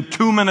everything, and then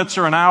 2 minutes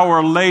or an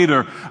hour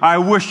later, I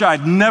wish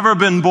I'd never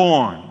been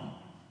born.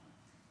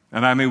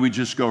 And we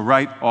just go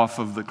right off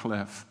of the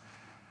cliff.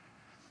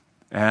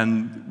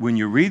 And when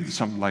you read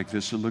something like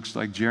this, it looks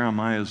like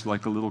Jeremiah is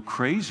like a little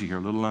crazy or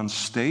a little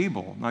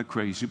unstable. Not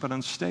crazy, but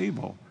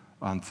unstable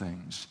on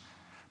things.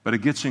 But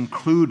it gets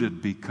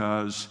included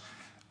because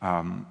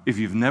if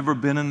you've never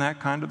been in that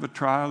kind of a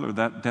trial or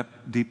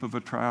that deep of a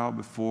trial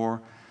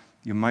before,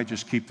 you might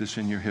just keep this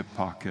in your hip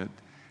pocket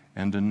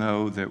and to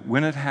know that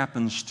when it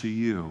happens to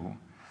you,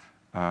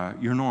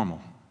 you're normal.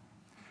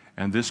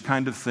 And this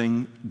kind of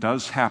thing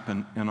does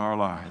happen in our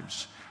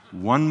lives.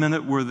 1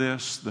 minute we're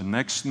this, the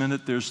next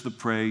minute there's the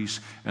praise,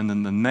 and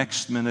then the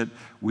next minute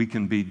we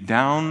can be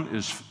down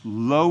as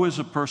low as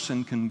a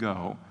person can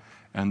go,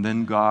 and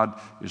then God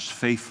is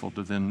faithful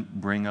to then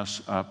bring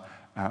us up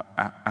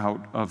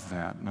out of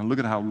that. Now look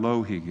at how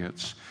low he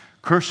gets.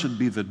 Cursed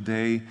be the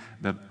day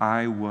that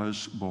I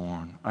was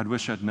born. I'd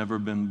wish I'd never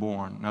been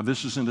born. Now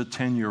this isn't a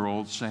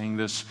 10-year-old saying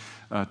this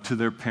to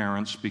their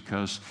parents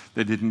because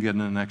they didn't get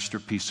an extra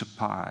piece of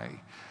pie.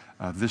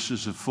 This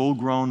is a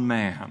full-grown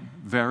man,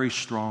 very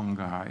strong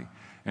guy.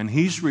 And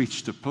he's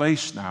reached a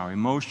place now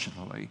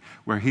emotionally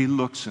where he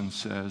looks and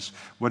says,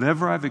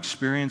 whatever I've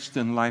experienced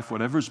in life,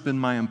 whatever's been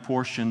my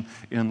portion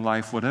in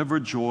life, whatever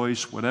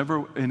joys,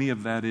 whatever any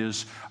of that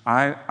is,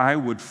 I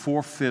would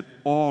forfeit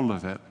all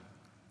of it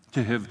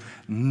to have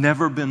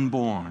never been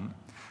born,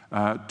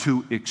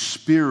 to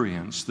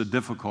experience the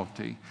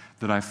difficulty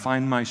that I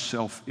find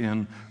myself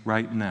in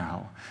right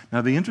now.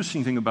 Now, the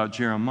interesting thing about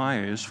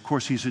Jeremiah is, of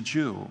course, he's a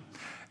Jew.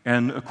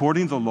 And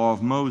according to the law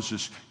of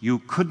Moses, you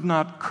could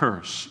not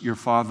curse your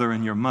father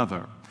and your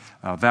mother.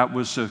 That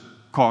was a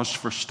cause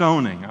for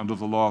stoning under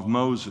the law of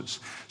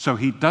Moses. So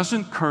he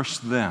doesn't curse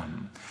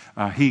them.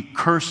 He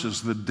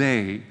curses the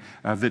day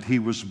that he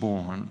was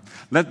born.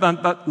 Let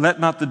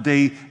not the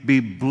day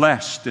be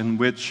blessed in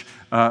which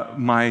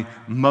my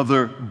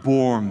mother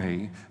bore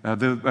me,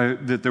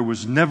 that there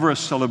was never a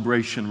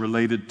celebration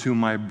related to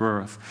my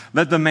birth.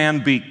 Let the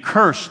man be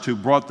cursed who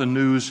brought the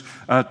news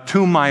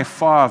to my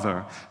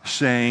father,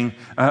 saying,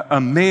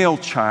 a male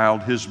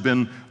child has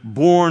been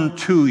born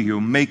to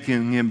you,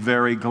 making him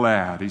very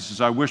glad. He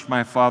says, I wish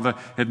my father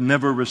had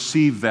never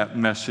received that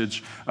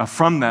message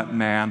from that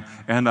man,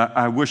 and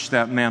I wish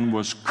that man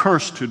was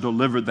cursed who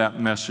delivered that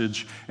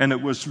message. And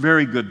it was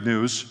very good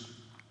news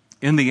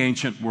in the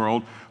ancient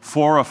world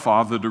for a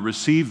father to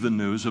receive the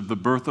news of the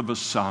birth of a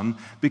son,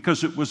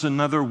 because it was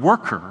another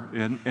worker,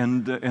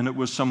 and it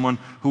was someone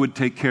who would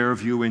take care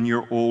of you in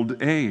your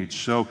old age.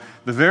 So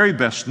the very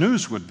best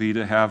news would be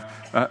to have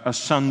a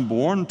son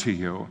born to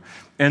you.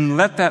 And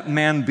let that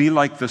man be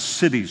like the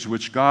cities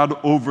which God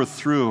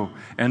overthrew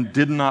and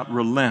did not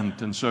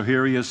relent. And so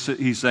here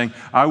he's saying,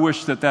 I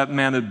wish that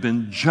man had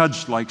been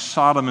judged like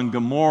Sodom and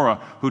Gomorrah,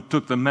 who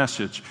took the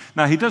message.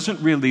 Now, he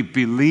doesn't really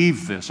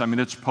believe this. I mean,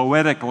 it's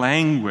poetic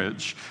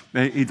language.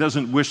 He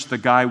doesn't wish the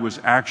guy was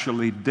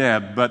actually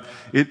dead, but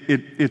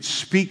it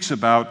speaks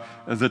about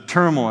the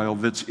turmoil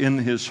that's in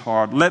his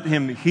heart. Let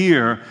him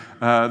hear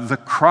the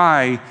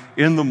cry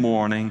in the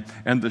morning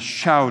and the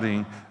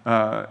shouting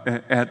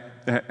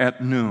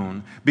at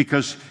noon,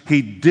 because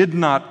he did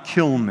not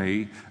kill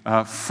me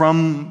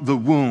from the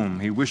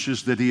womb. He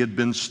wishes that he had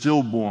been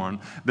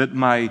stillborn, that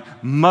my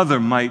mother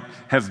might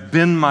have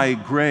been my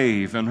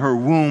grave, and her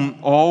womb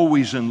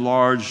always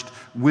enlarged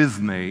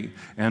with me.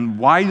 And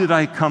why did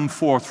I come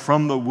forth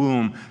from the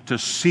womb to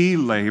see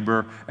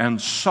labor and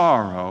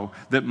sorrow,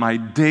 that my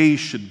days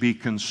should be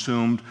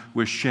consumed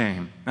with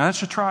shame? Now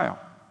that's a trial.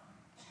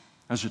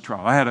 That's a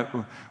trial. I had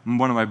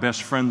one of my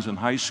best friends in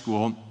high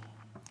school.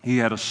 He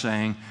had a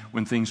saying,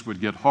 when things would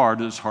get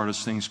hard as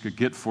things could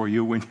get for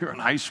you when you're in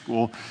high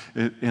school,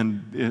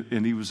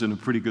 and he was in a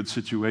pretty good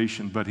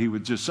situation, but he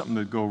would just, something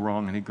would go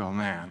wrong, and he'd go,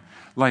 man,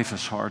 life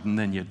is hard, and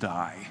then you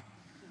die.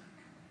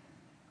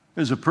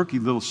 It's a perky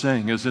little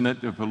saying, isn't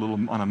it? A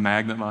little on a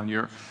magnet on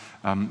your,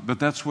 but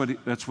that's what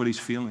he's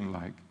feeling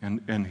like.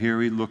 And here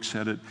he looks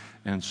at it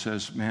and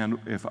says, man,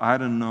 if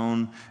I'd have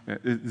known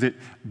that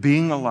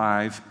being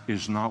alive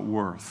is not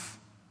worth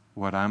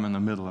what I'm in the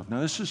middle of.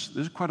 Now, this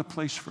is quite a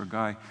place for a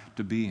guy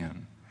to be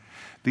in.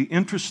 The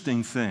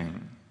interesting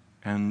thing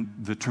and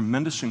the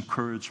tremendous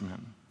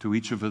encouragement to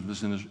each of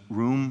us in this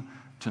room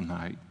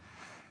tonight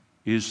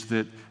is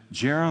that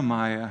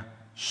Jeremiah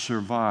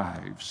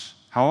survives.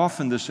 How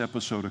often this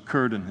episode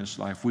occurred in his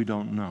life, we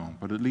don't know,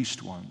 but at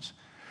least once.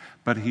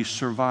 But he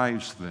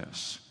survives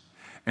this.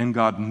 And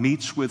God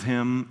meets with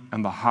him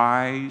in the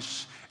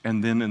highs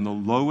and then in the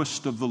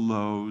lowest of the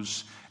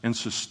lows and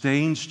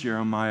sustains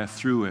Jeremiah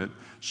through it,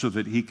 so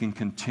that he can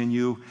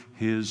continue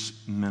his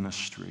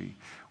ministry.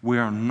 We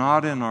are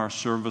not in our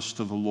service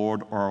to the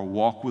Lord or our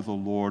walk with the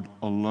Lord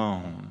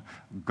alone.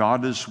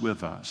 God is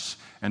with us,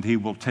 and He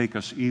will take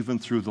us even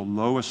through the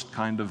lowest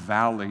kind of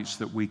valleys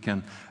that we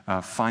can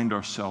find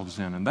ourselves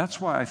in. And that's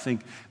why I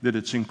think that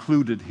it's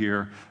included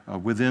here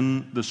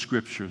within the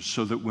Scriptures,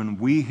 so that when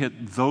we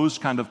hit those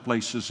kind of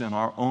places in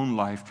our own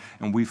life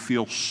and we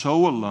feel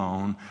so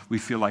alone, we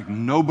feel like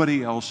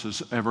nobody else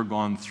has ever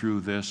gone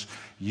through this,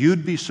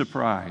 you'd be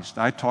surprised.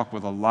 I talk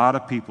with a lot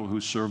of people who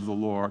serve the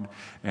Lord,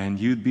 and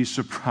you'd be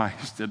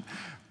surprised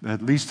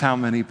at least how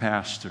many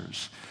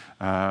pastors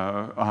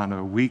on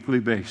a weekly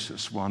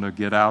basis want to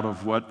get out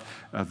of what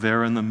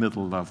they're in the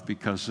middle of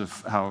because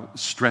of how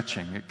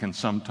stretching it can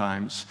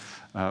sometimes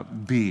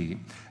be.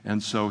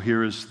 And so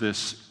here is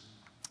this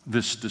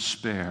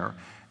despair.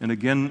 And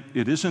again,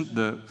 it isn't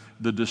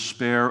the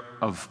despair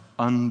of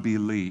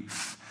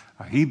unbelief.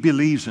 He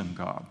believes in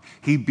God.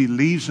 He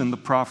believes in the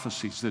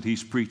prophecies that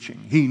he's preaching.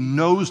 He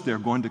knows they're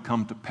going to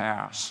come to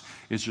pass.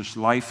 It's just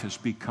life has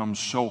become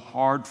so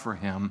hard for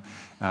him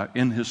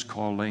in his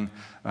calling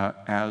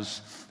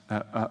as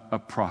a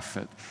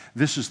prophet.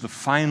 This is the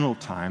final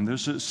time.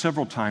 There's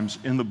several times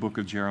in the book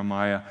of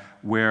Jeremiah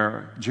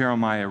where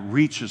Jeremiah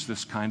reaches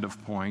this kind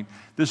of point.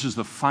 This is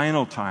the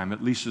final time,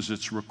 at least as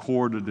it's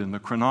recorded in the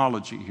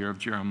chronology here of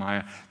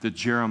Jeremiah, that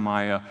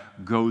Jeremiah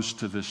goes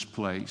to this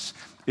place.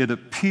 It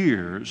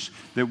appears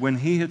that when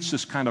he hits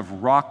this kind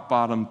of rock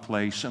bottom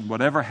place, and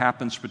whatever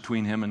happens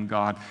between him and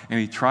God, and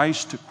he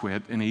tries to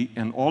quit,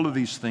 and all of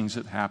these things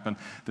that happen,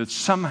 that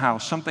somehow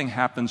something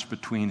happens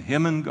between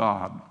him and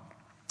God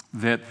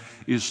that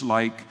is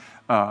like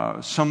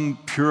some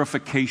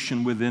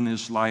purification within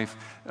his life,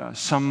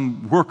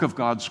 some work of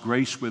God's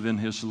grace within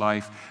his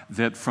life,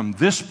 that from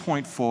this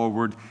point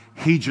forward,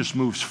 he just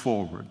moves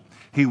forward.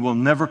 He will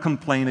never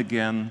complain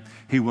again.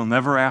 He will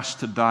never ask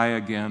to die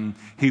again.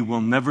 He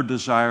will never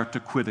desire to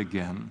quit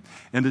again.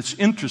 And it's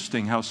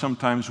interesting how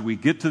sometimes we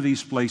get to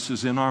these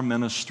places in our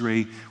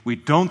ministry, we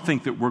don't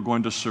think that we're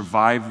going to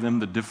survive them,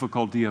 the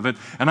difficulty of it.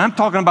 And I'm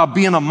talking about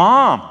being a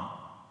mom,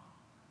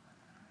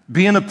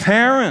 being a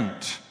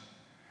parent.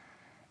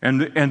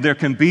 And there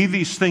can be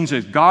these things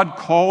that God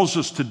calls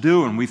us to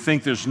do, and we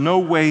think there's no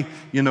way,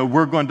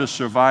 we're going to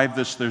survive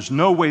this. There's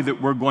no way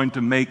that we're going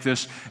to make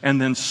this.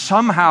 And then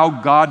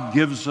somehow God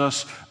gives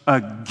us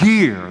a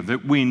gear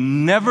that we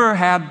never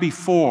had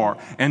before,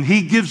 and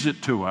He gives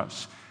it to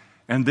us.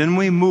 And then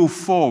we move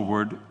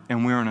forward,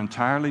 and we're an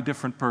entirely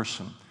different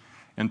person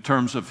in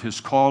terms of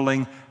His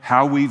calling,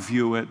 how we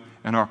view it,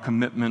 and our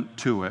commitment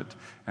to it.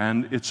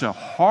 And it's a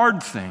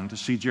hard thing to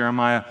see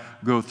Jeremiah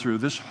go through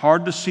this,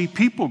 hard to see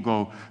people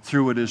go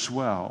through it as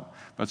well.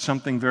 But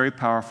something very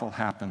powerful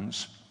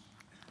happens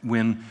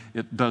when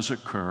it does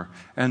occur.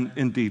 And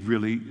indeed,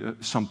 really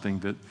something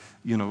that,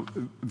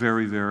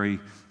 very, very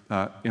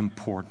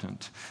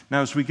important.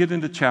 Now, as we get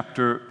into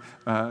chapter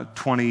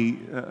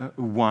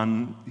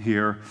 21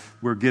 here,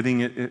 we're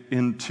getting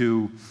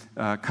into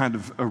kind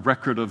of a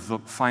record of the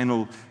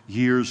final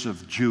years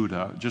of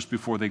Judah, just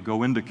before they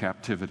go into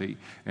captivity.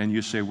 And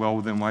you say, well,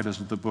 then why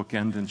doesn't the book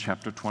end in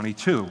chapter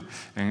 22?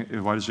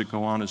 And why does it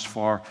go on as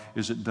far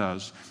as it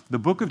does? The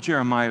book of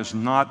Jeremiah is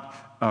not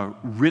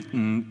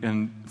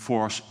written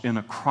for us in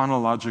a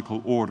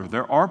chronological order.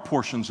 There are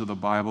portions of the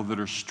Bible that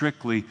are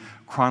strictly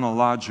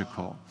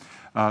chronological.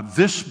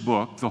 This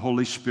book, the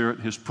Holy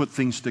Spirit has put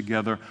things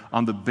together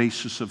on the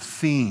basis of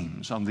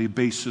themes, on the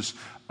basis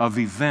of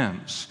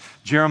events.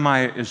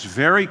 Jeremiah is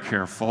very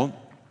careful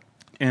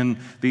in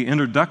the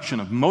introduction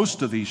of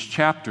most of these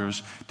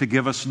chapters to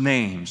give us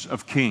names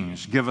of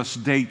kings, give us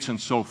dates and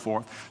so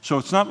forth. So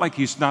it's not like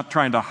he's not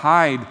trying to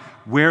hide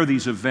where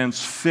these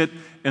events fit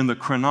in the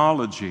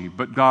chronology,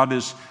 but God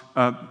is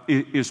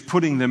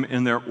putting them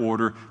in their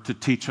order to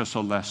teach us a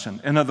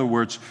lesson. In other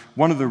words,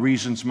 one of the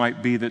reasons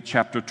might be that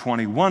chapter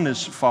 21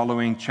 is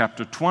following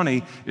chapter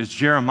 20 is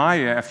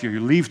Jeremiah. After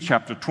you leave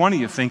chapter 20,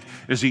 you think,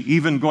 is he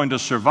even going to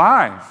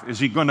survive? Is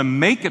he going to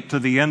make it to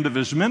the end of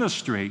his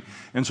ministry?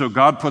 And so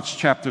God puts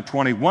chapter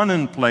 21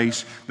 in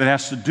place that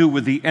has to do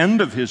with the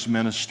end of his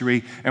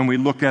ministry, and we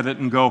look at it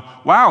and go,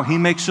 wow, he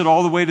makes it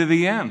all the way to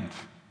the end.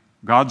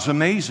 God's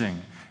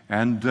amazing.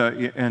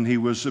 And he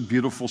was a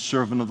beautiful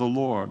servant of the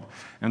Lord.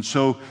 And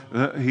so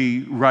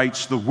he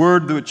writes, the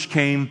word which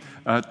came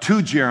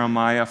to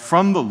Jeremiah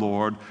from the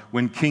Lord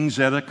when King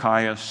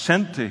Zedekiah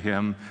sent to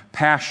him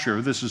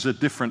Pashur, this is a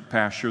different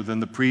Pashur than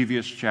the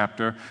previous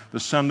chapter, the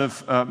son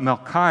of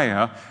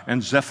Melchiah,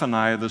 and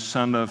Zephaniah, the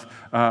son of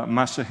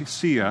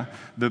Maaseiah,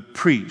 the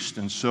priest.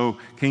 And so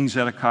King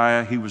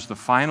Zedekiah, he was the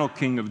final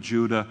king of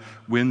Judah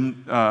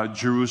when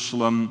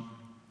Jerusalem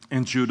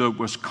and Judah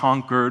was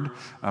conquered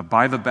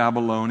by the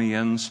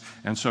Babylonians.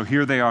 And so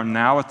here they are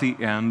now at the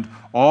end.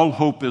 All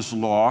hope is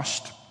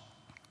lost.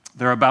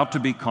 They're about to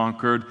be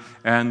conquered.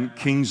 And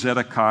King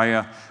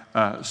Zedekiah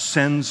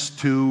sends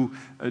to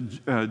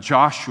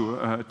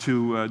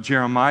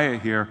Jeremiah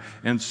here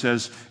and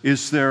says,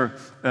 is there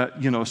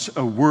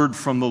a word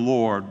from the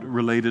Lord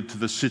related to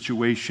the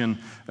situation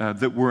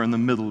that we're in the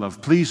middle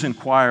of? Please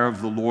inquire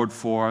of the Lord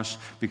for us,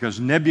 because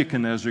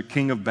Nebuchadnezzar,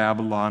 king of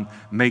Babylon,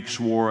 makes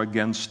war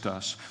against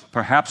us.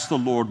 Perhaps the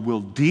Lord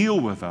will deal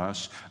with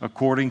us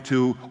according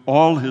to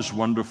all his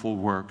wonderful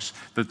works,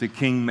 that the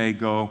king may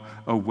go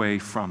away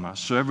from us.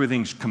 So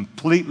everything's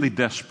completely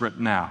desperate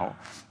now,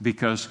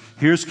 because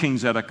here's King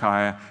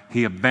Zedekiah.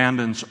 He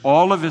abandons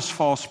all of his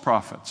false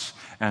prophets.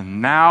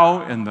 And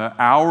now, in the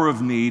hour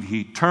of need,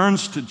 he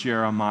turns to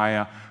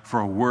Jeremiah for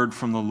a word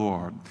from the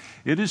Lord.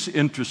 It is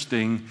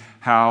interesting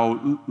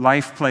how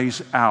life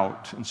plays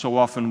out. And so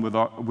often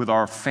with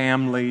our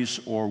families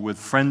or with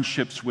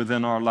friendships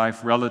within our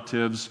life,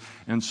 relatives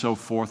and so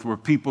forth, where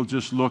people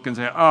just look and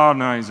say, oh,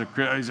 no, he's a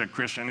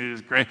Christian,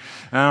 he's great.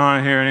 I don't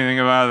want to hear anything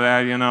about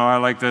that. I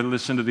like to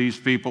listen to these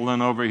people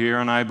and over here,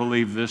 and I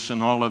believe this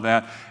and all of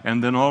that.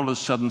 And then all of a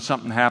sudden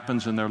something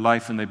happens in their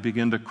life and they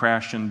begin to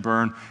crash and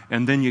burn.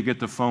 And then you get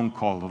the phone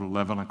call at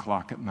 11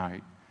 o'clock at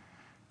night.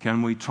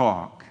 Can we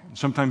talk?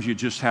 Sometimes we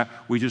just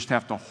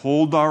have to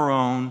hold our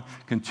own,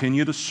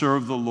 continue to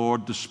serve the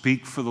Lord, to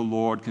speak for the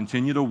Lord,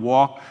 continue to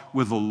walk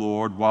with the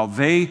Lord while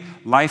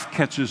life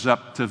catches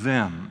up to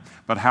them.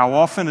 But how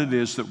often it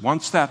is that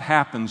once that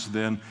happens,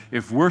 then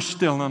if we're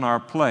still in our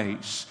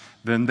place,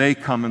 then they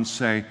come and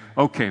say,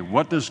 okay,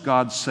 what does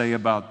God say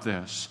about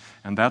this?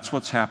 And that's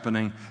what's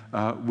happening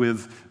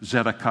with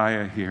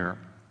Zedekiah here.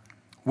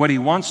 What he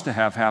wants to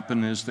have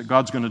happen is that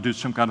God's going to do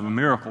some kind of a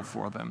miracle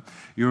for them.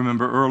 You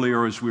remember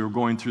earlier as we were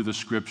going through the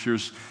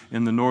scriptures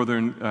in the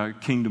northern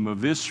kingdom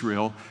of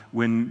Israel,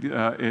 in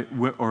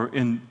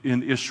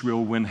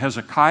Israel, when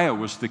Hezekiah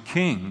was the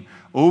king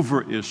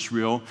over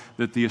Israel,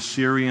 that the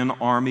Assyrian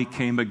army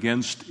came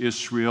against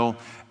Israel,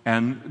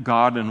 and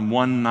God in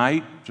one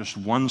night, just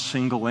one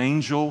single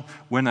angel,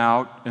 went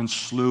out and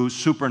slew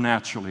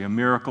supernaturally, a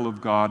miracle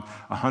of God,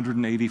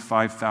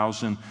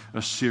 185,000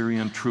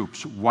 Assyrian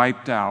troops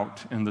wiped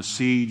out, and the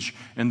siege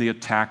and the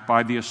attack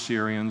by the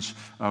Assyrians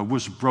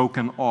was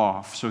broken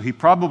off. So he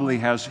probably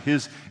has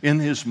in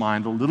his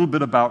mind a little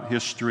bit about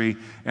history,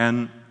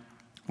 and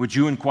would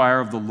you inquire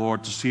of the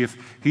Lord to see if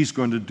he's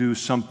going to do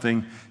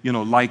something,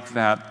 like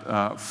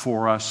that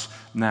for us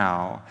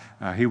now?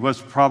 He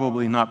was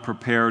probably not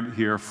prepared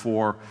here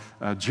for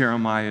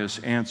Jeremiah's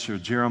answer.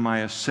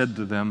 Jeremiah said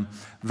to them,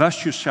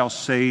 thus you shall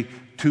say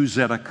to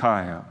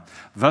Zedekiah,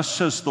 thus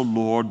says the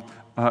Lord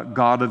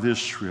God of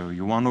Israel.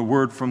 You want a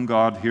word from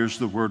God? Here's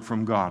the word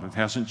from God. It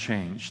hasn't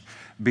changed.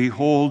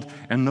 Behold,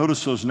 and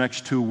notice those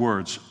next two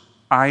words,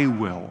 I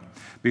will.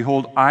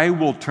 Behold, I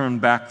will turn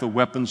back the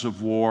weapons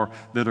of war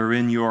that are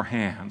in your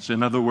hands.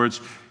 In other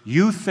words,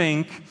 you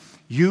think,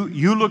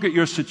 you look at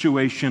your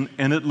situation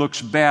and it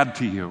looks bad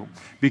to you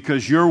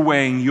because you're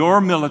weighing your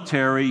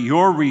military,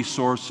 your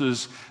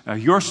resources,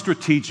 your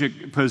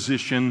strategic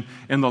position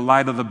in the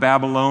light of the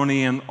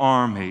Babylonian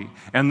army.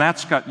 And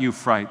that's got you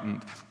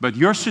frightened. But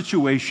your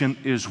situation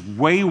is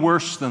way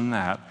worse than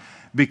that,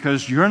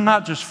 because you're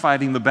not just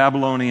fighting the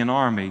Babylonian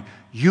army.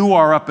 You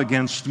are up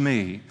against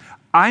me.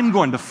 I'm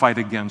going to fight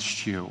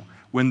against you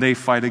when they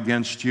fight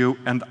against you,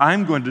 and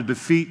I'm going to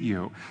defeat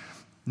you.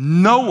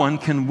 No one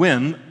can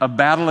win a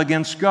battle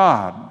against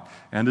God.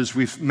 And as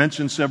we've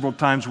mentioned several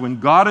times, when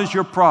God is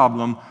your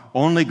problem,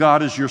 only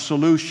God is your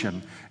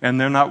solution.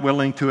 And they're not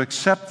willing to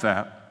accept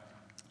that.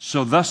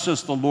 So thus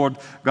says the Lord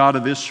God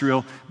of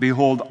Israel,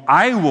 behold,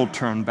 I will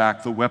turn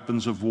back the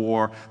weapons of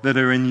war that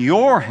are in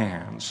your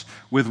hands,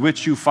 with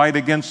which you fight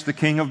against the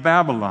king of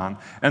Babylon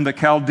and the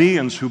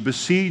Chaldeans who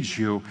besiege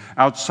you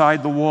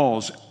outside the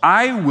walls.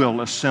 I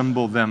will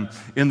assemble them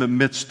in the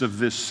midst of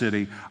this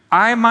city.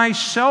 I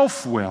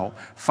myself will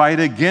fight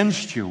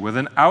against you with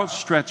an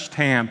outstretched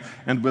hand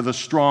and with a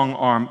strong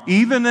arm,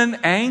 even in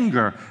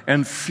anger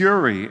and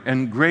fury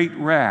and great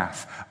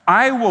wrath.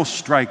 I will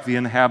strike the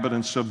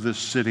inhabitants of this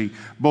city,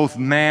 both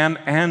man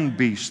and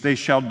beast. They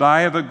shall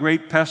die of a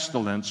great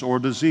pestilence or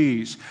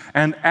disease.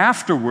 And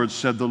afterwards,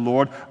 said the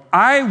Lord,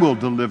 I will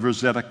deliver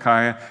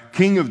Zedekiah,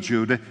 king of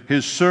Judah,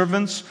 his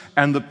servants,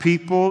 and the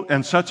people,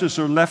 and such as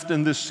are left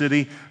in this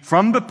city,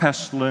 from the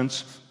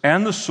pestilence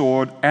and the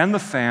sword and the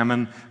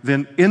famine,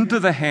 then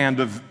into the hand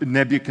of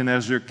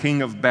Nebuchadnezzar,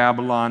 king of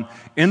Babylon,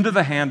 into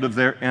the hand of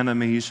their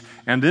enemies,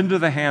 and into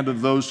the hand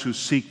of those who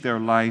seek their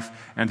life.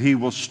 And he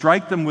will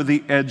strike them with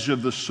the edge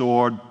of the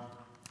sword,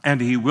 and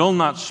he will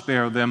not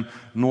spare them,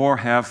 nor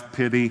have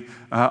pity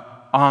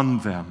on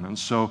them. And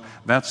so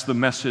that's the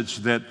message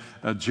that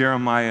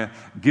Jeremiah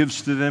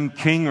gives to them.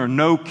 King or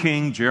no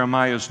king,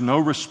 Jeremiah is no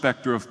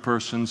respecter of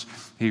persons.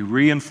 He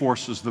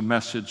reinforces the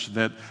message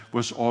that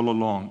was all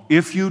along.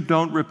 If you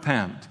don't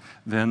repent,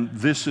 then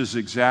this is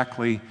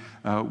exactly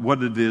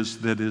what it is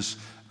that is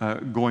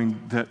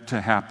going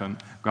to happen.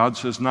 God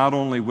says, not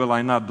only will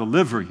I not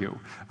deliver you,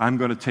 I'm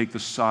going to take the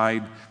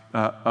side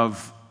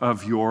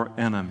of your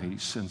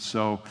enemies. And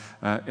so,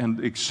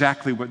 and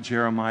exactly what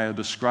Jeremiah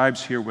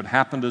describes here, what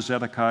happened to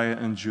Zedekiah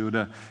and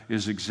Judah,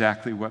 is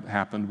exactly what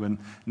happened when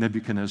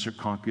Nebuchadnezzar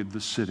conquered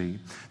the city.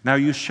 Now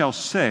you shall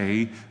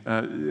say,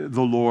 the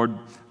Lord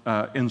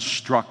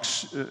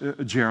instructs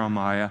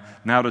Jeremiah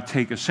now to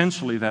take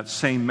essentially that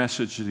same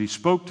message that he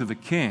spoke to the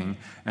king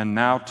and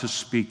now to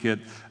speak it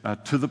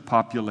to the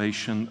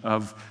population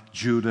of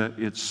Judah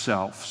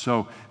itself.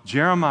 So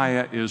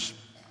Jeremiah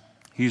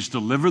he's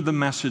delivered the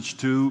message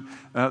to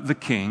the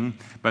king,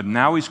 but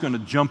now he's going to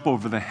jump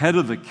over the head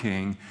of the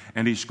king,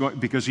 and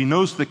because he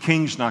knows the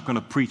king's not going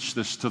to preach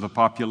this to the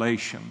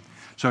population.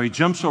 So he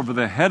jumps over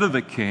the head of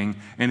the king,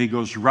 and he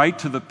goes right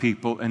to the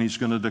people, and he's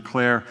going to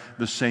declare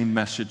the same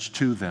message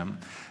to them.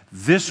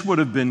 This would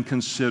have been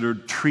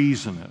considered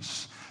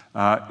treasonous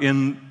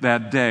in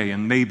that day,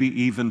 and maybe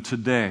even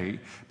today,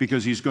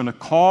 because he's going to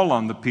call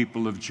on the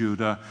people of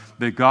Judah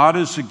that God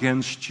is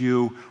against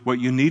you. What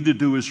you need to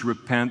do is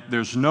repent.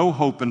 There's no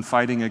hope in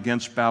fighting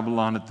against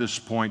Babylon at this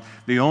point.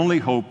 The only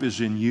hope is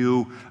in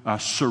you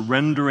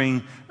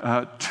surrendering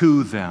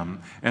to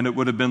them. And it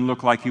would have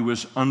looked like he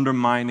was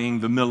undermining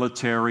the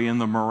military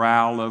and the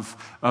morale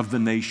of the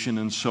nation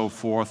and so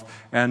forth.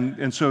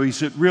 And so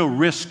he's at real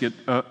risk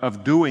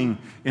of doing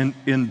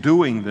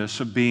this,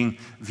 of being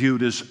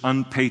viewed as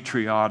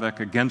unpatriotic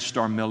against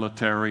our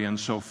military and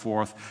so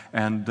forth.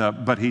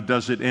 But he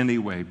does it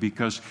anyway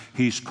because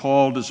he's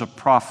called as a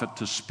prophet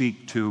to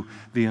speak to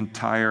the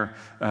entire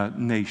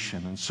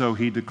nation. And so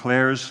he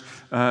declares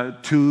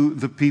to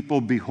the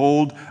people,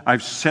 "Behold,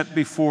 I've set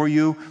before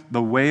you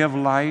the way of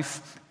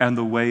life and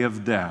the way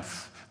of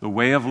death." The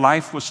way of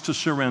life was to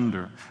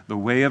surrender. The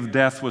way of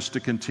death was to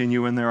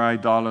continue in their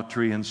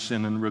idolatry and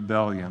sin and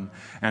rebellion.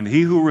 "And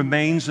he who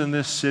remains in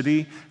this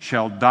city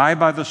shall die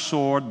by the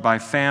sword, by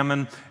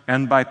famine,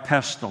 and by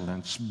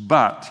pestilence.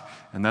 But,"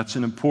 and that's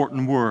an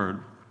important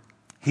word,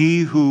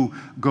 "he who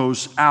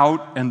goes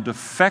out and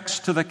defects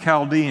to the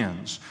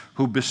Chaldeans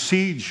who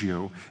besiege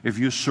you, if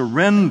you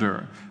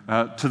surrender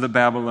to the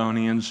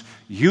Babylonians,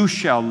 you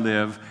shall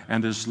live,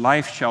 and his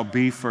life shall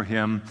be for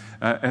him,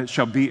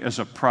 shall be as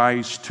a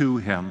prize to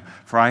him.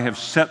 For I have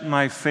set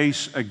my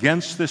face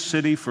against this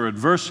city for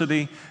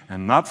adversity,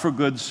 and not for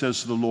good,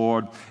 says the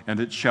Lord, and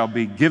it shall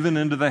be given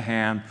into the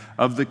hand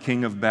of the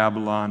king of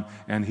Babylon,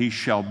 and he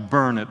shall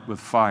burn it with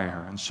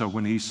fire." And so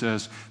when he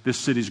says this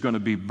city is going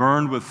to be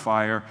burned with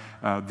fire,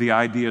 the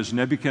idea is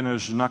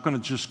Nebuchadnezzar is not going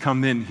to just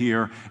come in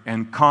here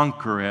and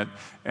conquer it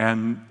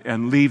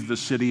and leave the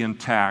city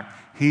intact.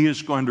 He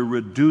is going to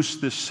reduce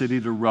this city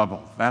to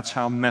rubble. That's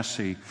how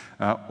messy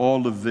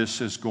all of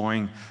this is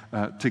going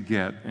to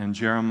get. And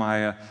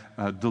Jeremiah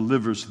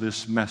delivers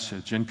this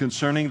message. And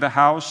concerning the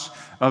house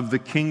of the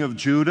king of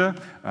Judah,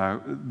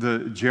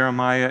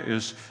 Jeremiah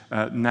is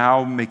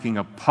now making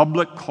a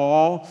public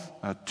call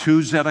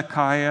to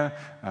Zedekiah,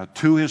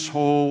 to his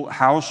whole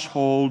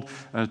household,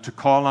 to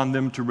call on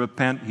them to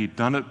repent. He'd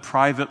done it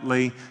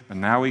privately, and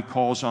now he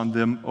calls on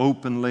them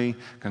openly.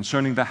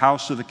 Concerning the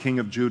house of the king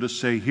of Judah,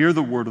 say, "Hear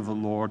the word of the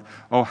Lord,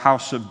 O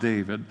house of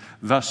David.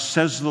 Thus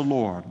says the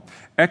Lord,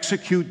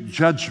 execute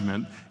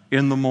judgment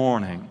in the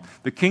morning."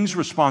 The king's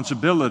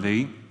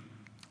responsibility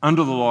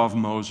under the law of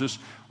Moses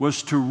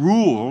was to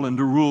rule and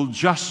to rule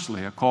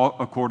justly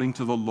according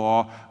to the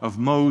law of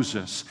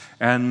Moses.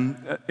 And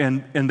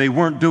they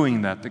weren't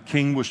doing that. The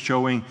king was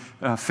showing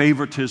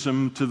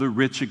favoritism to the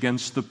rich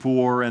against the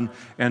poor, and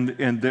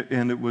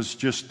it was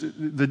just,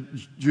 the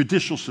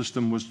judicial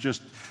system was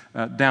just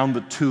down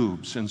the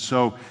tubes. And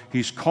so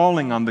he's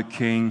calling on the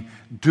king,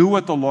 do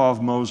what the law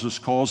of Moses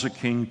calls a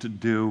king to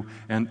do,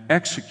 and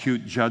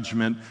execute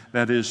judgment,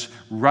 that is,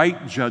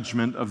 right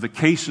judgment of the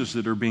cases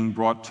that are being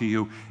brought to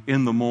you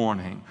in the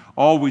morning.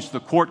 Always the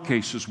court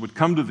cases would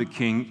come to the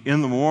king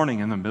in the morning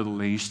in the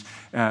Middle East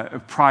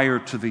prior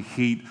to the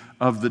heat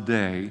of the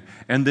day,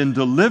 and then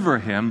deliver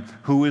him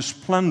who is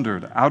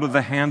plundered out of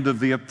the hand of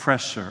the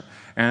oppressor,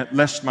 and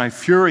lest my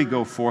fury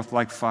go forth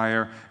like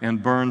fire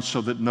and burn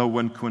so that no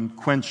one can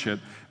quench it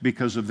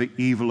because of the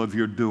evil of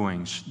your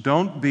doings.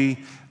 Don't be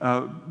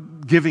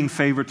giving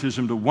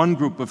favoritism to one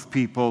group of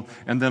people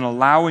and then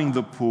allowing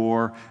the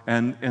poor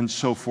and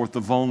so forth, the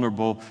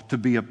vulnerable, to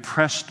be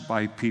oppressed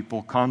by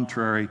people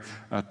contrary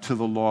to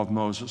the law of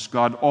Moses.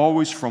 God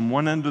always, from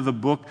one end of the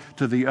book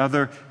to the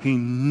other, he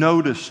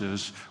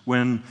notices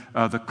when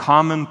the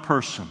common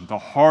person, the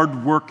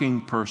hardworking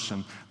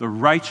person, the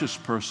righteous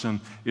person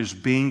is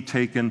being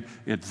taken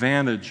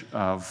advantage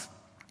of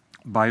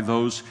by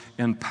those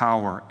in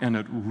power, and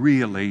it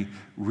really,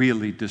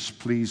 really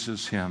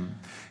displeases him.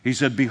 He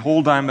said,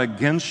 "Behold, I'm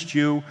against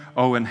you,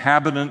 O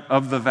inhabitant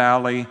of the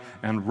valley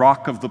and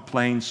rock of the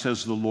plain,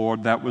 says the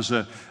Lord." That was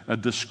a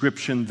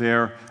description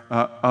there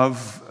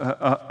of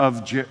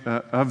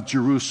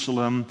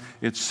Jerusalem.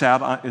 It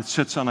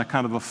sits on a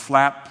kind of a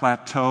flat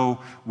plateau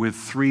with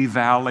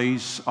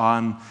valleys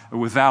on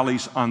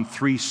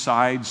three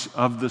sides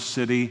of the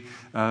city.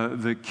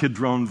 The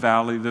Kidron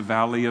Valley, the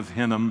Valley of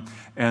Hinnom,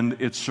 and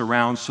it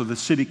surrounds, so the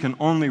city can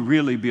only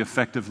really be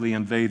effectively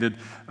invaded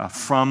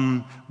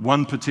from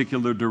one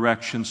particular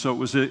direction. So it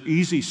was an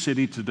easy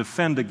city to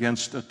defend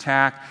against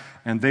attack.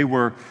 And they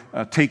were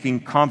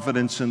taking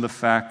confidence in the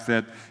fact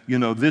that,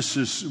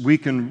 we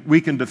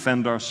can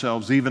defend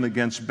ourselves even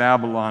against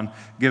Babylon,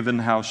 given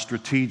how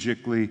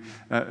strategically,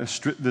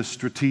 the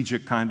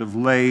strategic kind of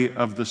lay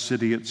of the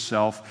city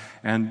itself.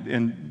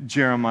 And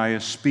Jeremiah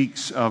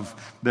speaks of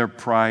their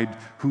pride,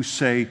 who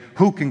say,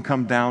 "Who can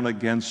come down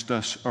against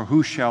us, or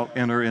who shall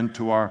enter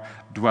into our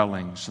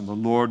dwellings?" And the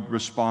Lord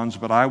responds,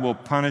 "But I will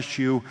punish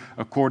you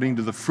according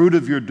to the fruit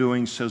of your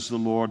doing, says the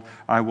Lord.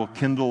 I will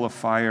kindle a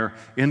fire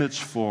in its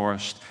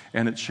forest,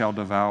 and it shall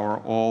devour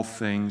all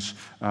things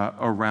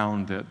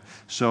around it."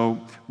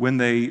 So when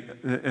they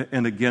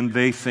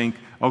think,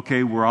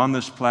 okay, we're on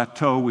this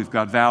plateau, we've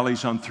got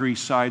valleys on three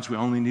sides, we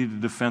only need to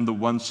defend the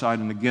one side.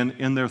 And again,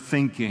 in their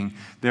thinking,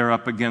 they're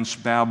up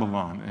against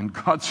Babylon. And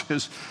God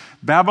says,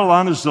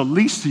 Babylon is the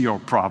least of your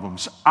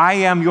problems. I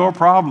am your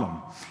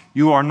problem.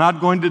 You are not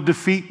going to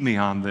defeat me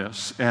on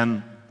this.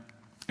 And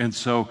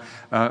so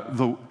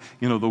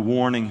the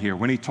warning here,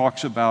 when he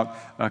talks about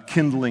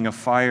kindling a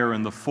fire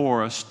in the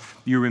forest,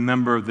 you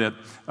remember that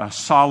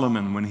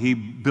Solomon, when he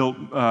built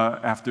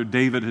after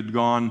David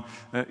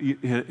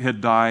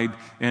had died,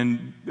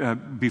 and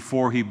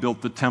before he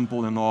built the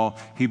temple and all,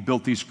 he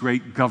built these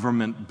great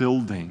government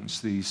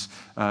buildings, these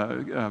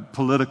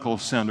political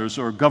centers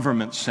or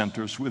government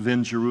centers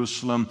within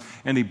Jerusalem,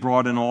 and he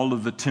brought in all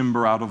of the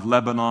timber out of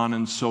Lebanon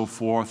and so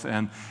forth.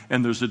 And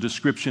there's a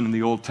description in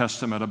the Old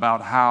Testament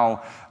about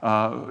how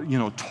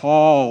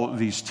tall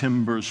these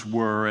timbers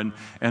were,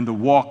 and to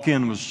walk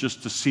in was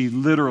just to see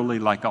literally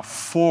like a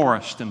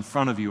forest in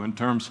front of you in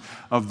terms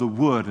of the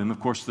wood. And of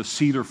course, the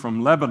cedar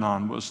from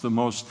Lebanon was the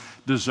most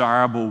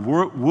desirable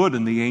wood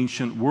in the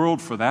ancient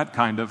world for that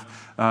kind of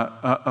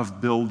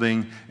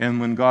building. And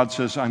when God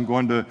says, "I'm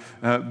going to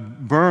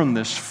burn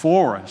this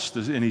forest,"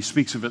 and he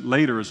speaks of it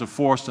later as a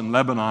forest in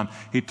Lebanon,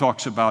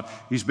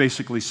 he's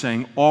basically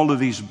saying all of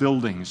these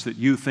buildings that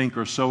you think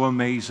are so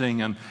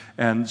amazing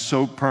and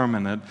so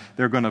permanent,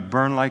 they're going to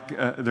burn like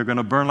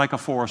a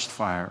forest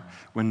fire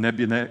when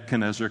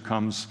Nebuchadnezzar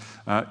comes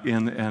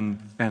in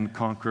and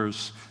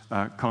conquers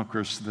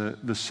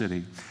the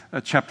city.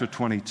 Chapter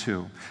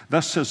 22.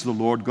 "Thus says the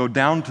Lord, go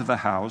down to the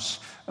house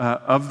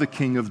of the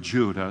king of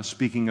Judah,"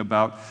 speaking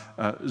about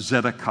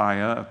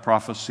Zedekiah, a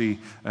prophecy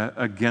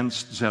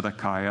against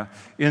Zedekiah.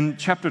 In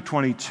chapter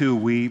 22,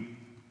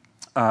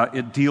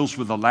 it deals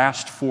with the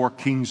last four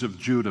kings of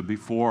Judah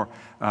before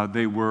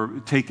they were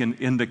taken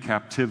into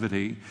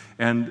captivity,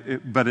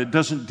 but it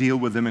doesn't deal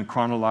with them in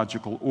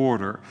chronological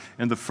order.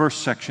 In the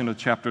first section of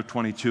chapter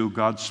 22,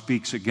 God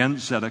speaks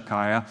against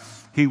Zedekiah.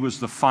 He was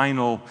the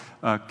final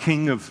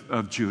king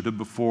of Judah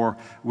before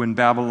when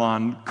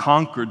Babylon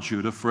conquered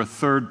Judah for a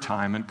third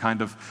time, and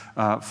kind of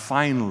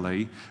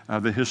finally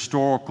the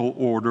historical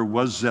order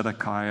was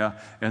Zedekiah,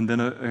 and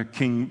then a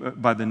king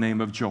by the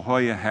name of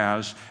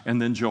Jehoiahaz,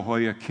 and then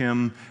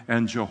Jehoiakim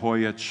and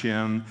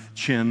Jehoiachin,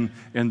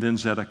 and then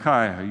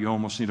Zedekiah. You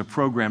almost need a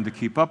program to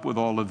keep up with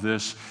all of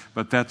this,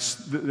 but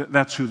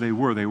that's who they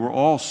were. They were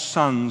all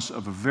sons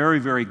of a very,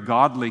 very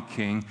godly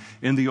king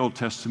in the Old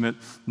Testament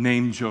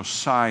named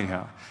Josiah.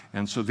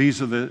 And so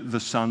these are the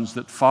sons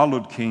that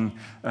followed King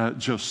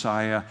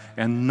Josiah,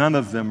 and none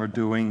of them are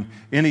doing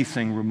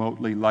anything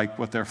remotely like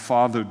what their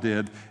father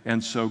did,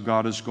 and so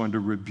God is going to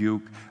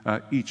rebuke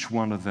each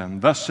one of them.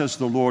 "Thus says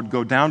the Lord,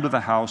 go down to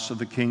the house of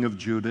the king of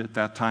Judah," at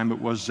that time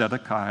it was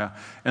Zedekiah,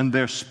 "and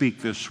there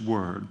speak this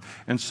word,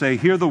 and say,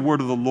 hear the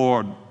word of the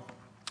Lord,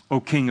 O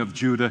King of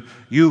Judah,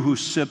 you who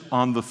sit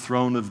on the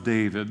throne of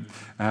David,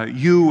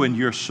 you and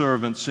your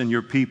servants and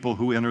your people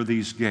who enter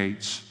these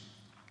gates.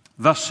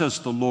 Thus says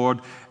the Lord,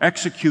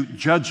 execute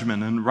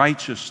judgment and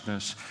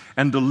righteousness,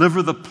 and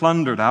deliver the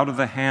plundered out of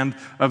the hand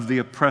of the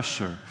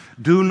oppressor.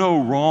 Do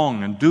no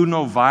wrong and do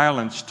no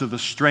violence to the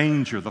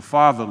stranger, the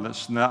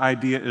fatherless," and the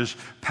idea is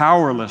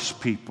powerless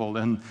people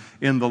in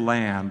the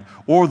land,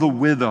 "or the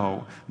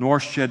widow, nor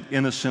shed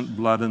innocent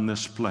blood in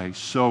this place."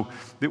 So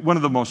one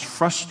of the most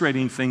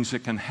frustrating things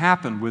that can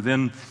happen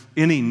within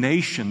any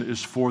nation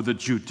is for the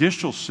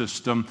judicial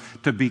system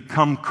to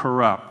become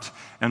corrupt,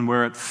 and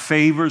where it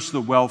favors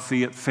the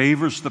wealthy, it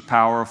favors the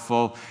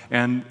powerful,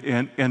 and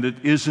it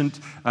isn't,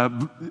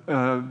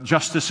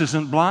 justice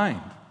isn't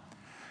blind.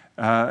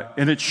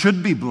 And it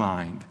should be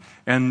blind.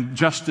 And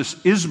justice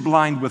is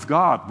blind with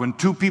God. When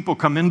two people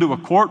come into a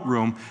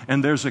courtroom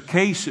and there's a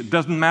case, it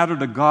doesn't matter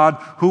to God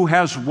who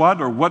has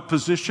what or what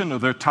position or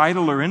their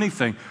title or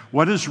anything.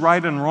 What is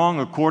right and wrong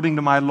according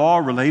to my law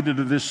related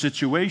to this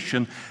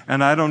situation?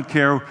 And I don't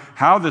care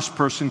how this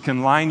person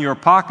can line your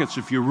pockets.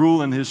 If you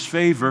rule in his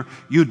favor,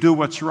 you do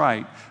what's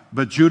right.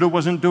 But Judah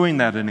wasn't doing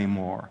that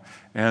anymore.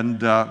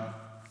 And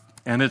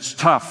And it's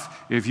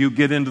tough if you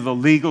get into the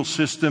legal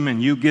system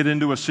and you get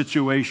into a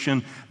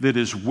situation that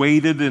is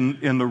weighted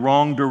in the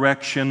wrong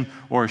direction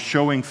or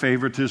showing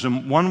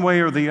favoritism one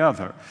way or the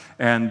other.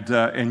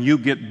 And you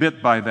get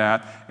bit by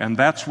that. And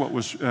that's what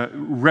was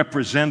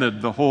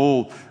represented the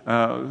whole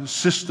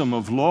system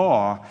of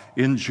law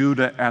in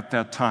Judah at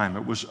that time.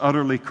 It was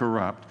utterly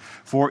corrupt.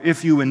 For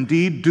if you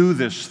indeed do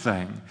this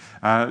thing,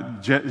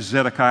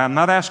 Zedekiah, I'm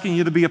not asking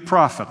you to be a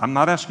prophet. I'm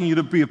not asking you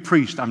to be a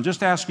priest. I'm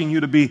just asking you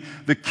to be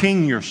the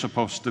king you're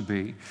supposed to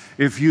be.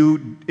 If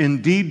you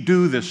indeed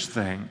do this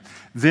thing,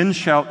 then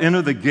shall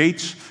enter the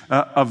gates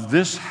of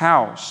this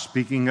house,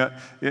 speaking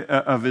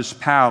of his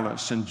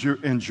palace in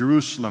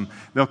Jerusalem.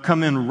 They'll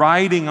come in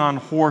riding on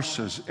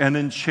horses and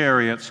in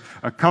chariots,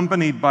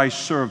 accompanied by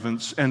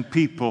servants and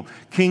people,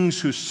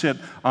 kings who sit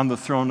on the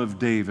throne of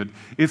David.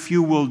 If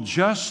you will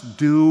just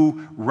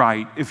do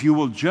right, if you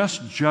will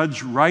just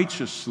judge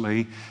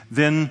righteously,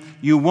 then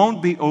you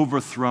won't be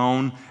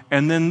overthrown.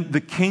 And then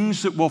the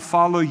kings that will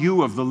follow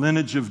you of the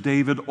lineage of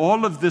David,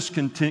 all of this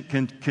can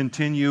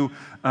continue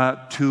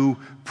to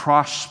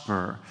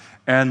prosper.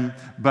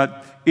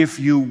 But if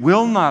you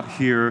will not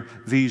hear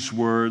these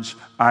words,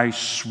 I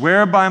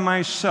swear by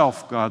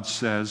myself, God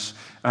says,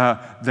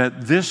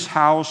 that this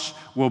house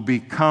will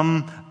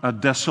become a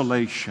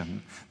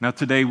desolation. Now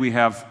today we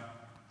have,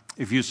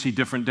 if you see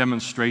different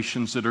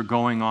demonstrations that are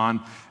going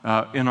on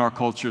in our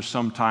culture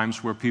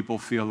sometimes where people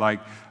feel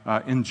like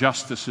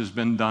injustice has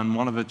been done,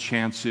 one of the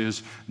chants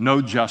is,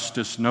 no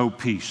justice, no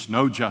peace,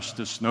 no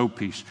justice, no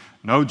peace,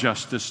 no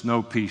justice,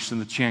 no peace,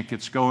 and the chant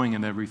gets going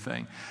and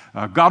everything.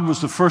 God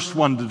was the first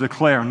one to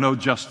declare no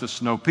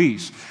justice, no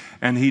peace,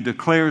 and he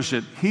declares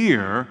it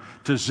here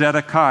to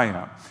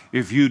Zedekiah.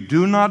 If you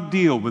do not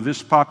deal with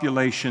this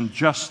population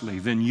justly,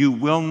 then you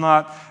will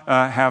not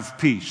have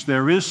peace.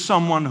 There is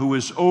someone who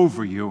is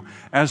over you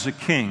as a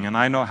king, and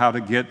I know how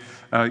to get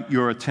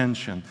your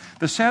attention.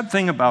 The sad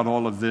thing about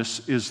all of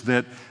this is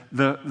that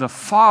the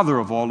father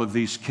of all of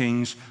these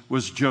kings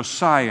was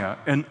Josiah,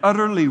 an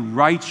utterly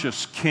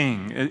righteous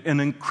king, an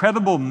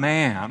incredible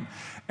man.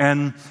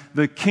 And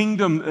the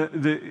kingdom,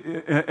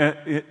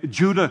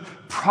 Judah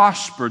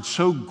prospered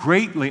so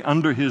greatly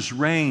under his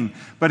reign,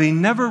 but he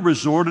never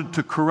resorted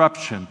to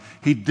corruption.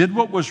 He did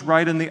what was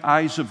right in the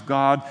eyes of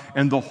God,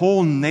 and the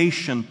whole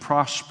nation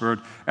prospered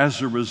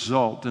as a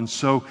result. And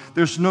so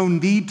there's no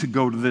need to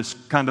go to this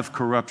kind of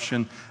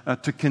corruption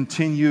to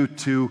continue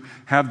to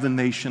have the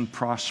nation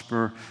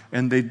prosper.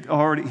 And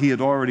he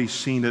had already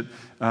seen it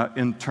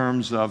in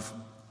terms of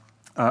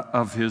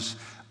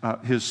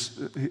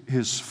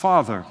his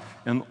father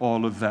and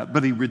all of that.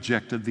 But he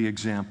rejected the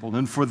example.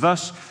 And for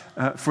thus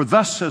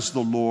says the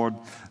Lord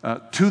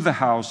to the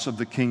house of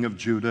the king of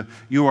Judah,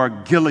 you are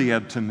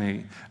Gilead to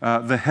me,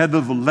 the head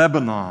of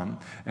Lebanon,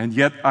 and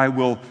yet I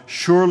will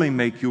surely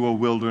make you a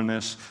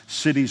wilderness,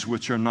 cities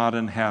which are not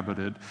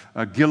inhabited.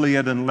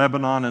 Gilead and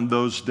Lebanon in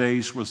those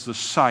days was the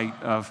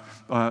site of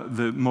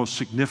the most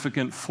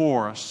significant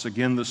forests.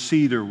 Again, the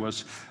cedar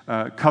was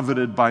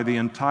coveted by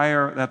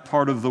that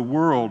part of the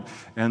world.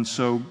 And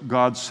so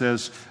God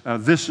says,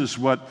 this is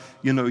what,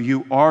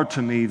 you are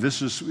to me.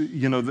 This is,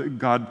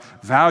 God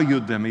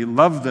valued them. He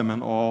loved them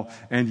and all.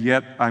 And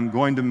yet I'm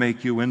going to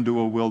make you into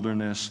a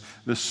wilderness,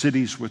 the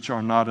cities which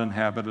are not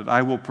inhabited.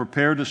 I will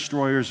prepare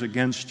destroyers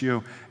against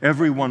you,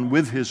 everyone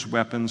with his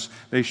weapons.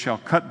 They shall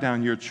cut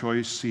down your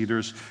choice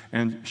cedars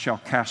and shall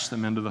cast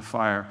them into the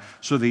fire.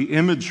 So the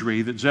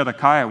imagery that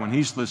Zedekiah, when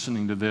he's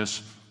listening to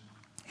this,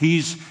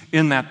 he's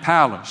in that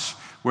palace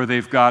where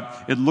they've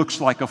got, it looks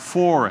like a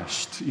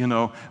forest,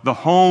 the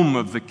home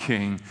of the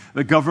king,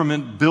 the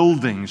government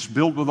buildings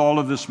built with all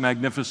of this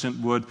magnificent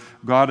wood.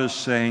 God is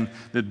saying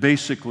that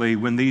basically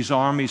when these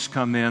armies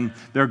come in,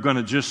 they're going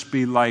to just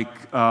be like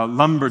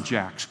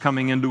lumberjacks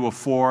coming into a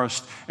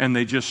forest, and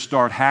they just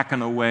start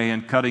hacking away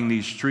and cutting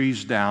these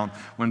trees down.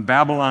 When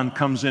Babylon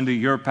comes into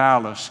your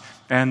palace,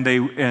 and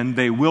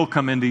they will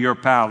come into your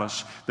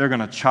palace, they're going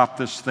to chop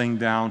this thing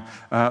down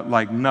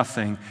like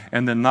nothing.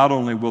 And then not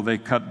only will they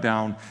cut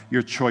down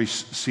your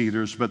choice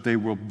cedars, but they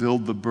will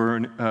build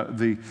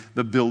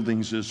the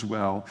buildings as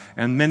well.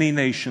 And many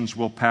nations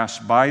will pass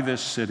by this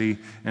city,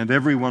 and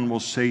everyone will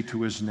say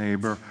to his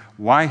neighbor,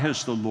 why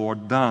has the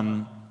Lord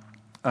done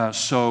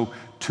so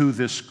to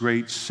this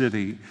great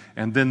city?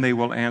 And then they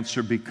will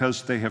answer,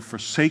 because they have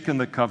forsaken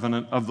the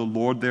covenant of the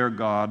Lord their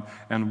God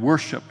and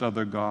worshipped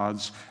other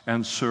gods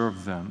and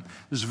served them.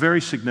 This is very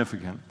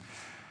significant.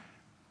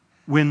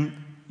 When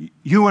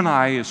you and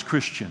I as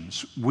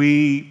Christians,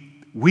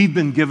 we've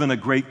been given a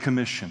great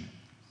commission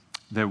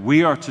that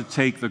we are to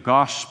take the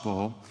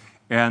gospel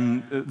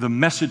and the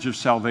message of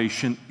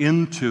salvation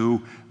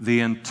into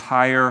the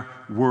entire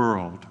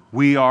world.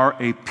 We are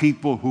a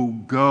people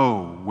who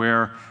go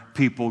where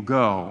people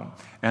go,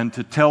 and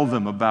to tell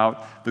them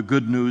about the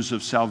good news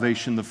of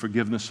salvation, the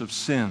forgiveness of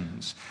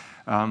sins.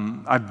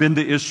 I've been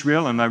to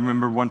Israel, and I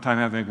remember one time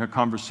having a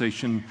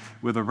conversation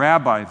with a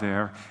rabbi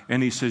there,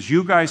 and he says,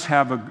 you guys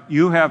have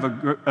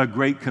a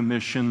great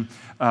commission.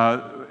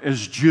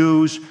 As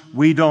Jews,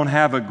 we don't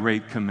have a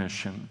great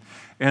commission.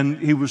 And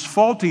he was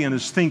faulty in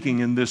his thinking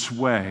in this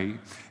way,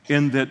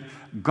 in that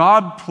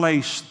God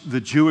placed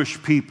the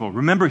Jewish people.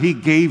 Remember, he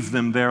gave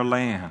them their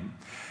land.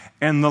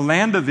 And the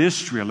land of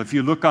Israel, if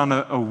you look on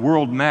a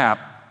world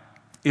map,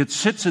 it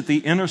sits at the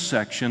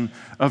intersection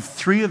of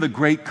three of the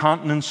great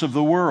continents of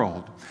the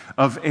world,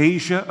 of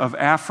Asia, of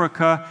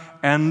Africa,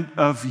 and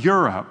of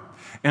Europe.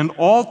 And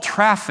all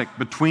traffic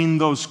between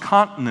those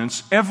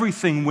continents,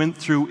 everything went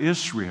through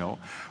Israel.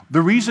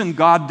 The reason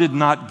God did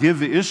not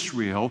give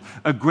Israel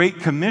a great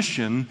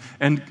commission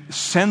and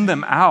send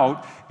them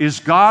out is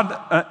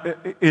God,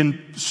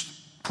 in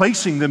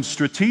placing them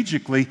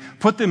strategically,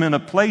 put them in a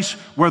place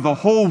where the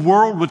whole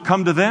world would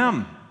come to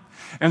them.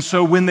 And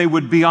so when they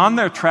would be on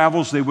their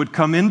travels, they would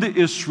come into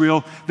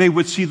Israel, they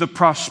would see the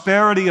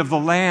prosperity of the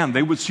land,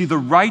 they would see the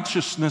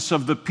righteousness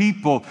of the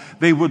people,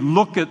 they would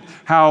look at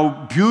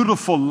how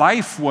beautiful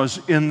life was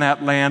in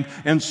that land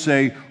and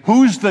say,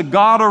 who's the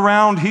God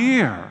around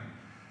here?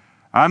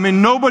 I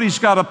mean, nobody's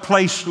got a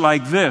place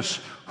like this.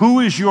 Who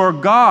is your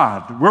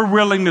God? We're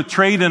willing to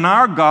trade in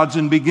our gods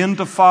and begin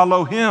to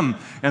follow him.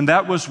 And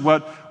that was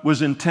what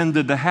was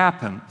intended to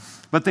happen.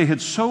 But they had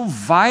so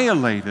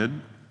violated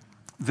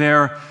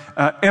their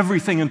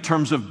everything in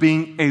terms of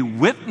being a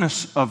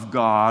witness of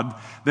God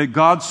that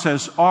God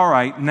says, all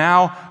right,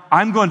 now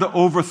I'm going to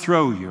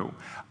overthrow you.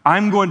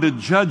 I'm going to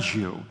judge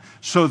you,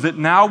 so that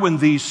now when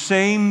these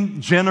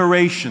same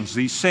generations,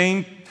 these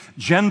same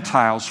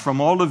Gentiles from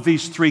all of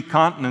these three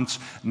continents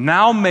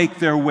now make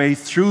their way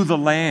through the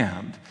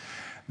land,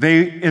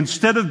 they,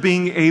 instead of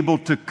being able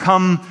to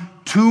come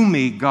to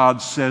me,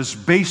 God says,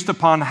 based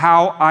upon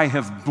how I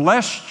have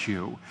blessed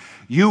you,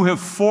 you have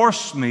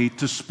forced me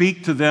to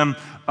speak to them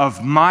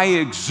of my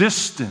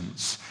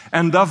existence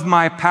and of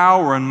my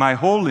power and my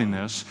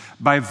holiness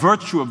by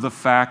virtue of the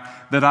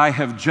fact that I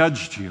have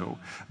judged you.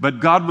 But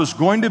God was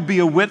going to be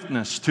a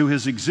witness to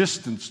his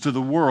existence to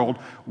the world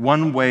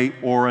one way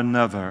or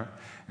another.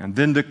 And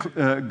then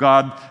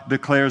God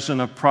declares in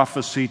a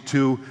prophecy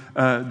to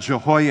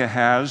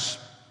Jehoiahaz,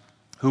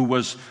 who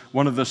was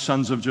one of the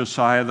sons of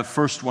Josiah, the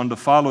first one to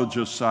follow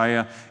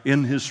Josiah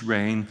in his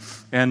reign.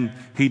 And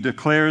he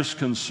declares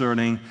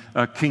concerning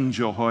King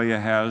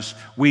Jehoiahaz,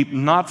 weep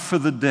not for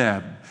the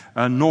dead,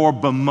 nor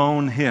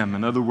bemoan him.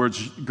 In other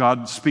words,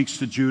 God speaks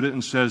to Judah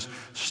and says,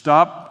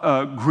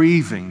 stop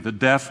grieving the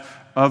death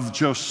of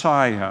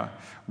Josiah.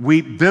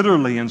 Weep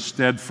bitterly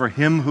instead for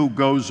him who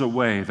goes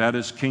away, that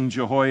is King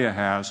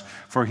Jehoiahaz,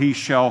 for he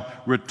shall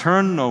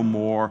return no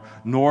more,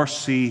 nor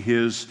see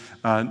his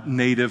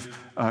native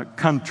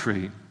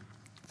country.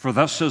 For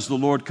thus says the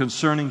Lord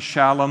concerning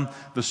Shallum,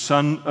 the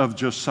son of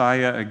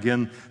Josiah.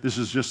 Again, this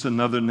is just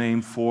another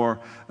name for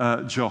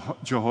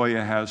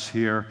Jehoiahaz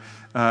here,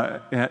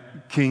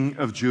 king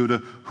of Judah,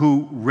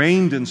 who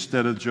reigned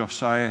instead of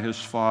Josiah his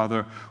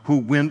father, who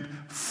went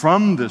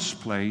from this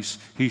place.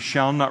 He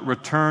shall not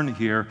return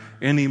here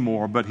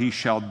anymore, but he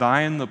shall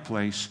die in the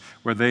place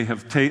where they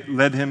have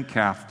led him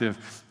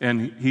captive,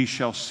 and he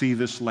shall see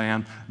this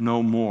land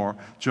no more.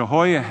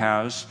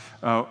 Jehoiahaz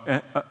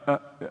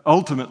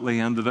ultimately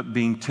ended up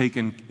being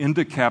taken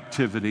into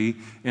captivity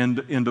and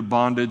into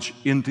bondage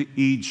into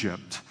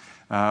Egypt.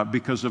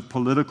 Because of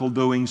political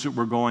doings that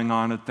were going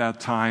on at that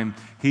time,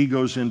 he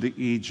goes into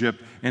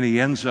Egypt and he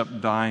ends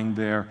up dying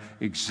there,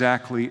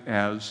 exactly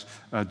as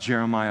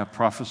Jeremiah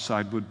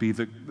prophesied would be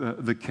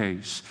the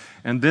case.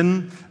 And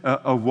then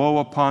a woe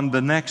upon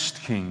the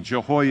next king,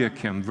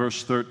 Jehoiakim,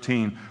 verse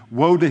 13.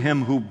 Woe to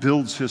him who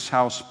builds his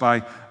house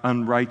by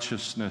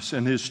unrighteousness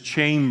and his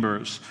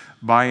chambers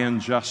by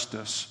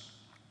injustice,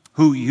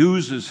 who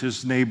uses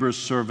his neighbor's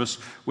service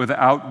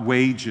without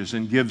wages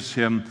and gives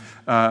him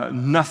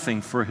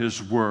nothing for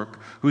his work,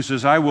 who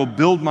says, I will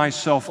build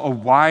myself a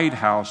wide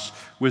house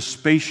with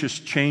spacious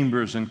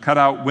chambers and cut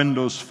out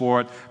windows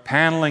for it,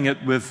 paneling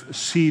it with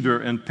cedar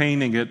and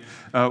painting it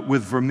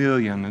with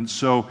vermilion. And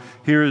so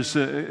here is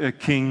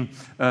King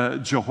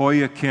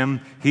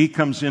Jehoiakim. He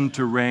comes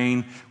into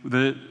reign.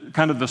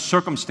 The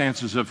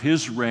circumstances of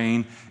his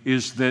reign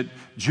is that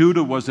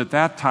Judah was at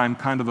that time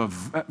kind of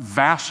a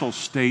vassal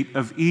state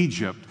of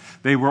Egypt.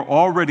 They were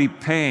already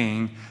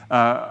paying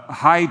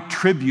high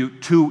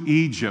tribute to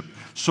Egypt.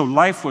 So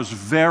life was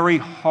very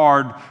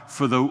hard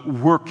for the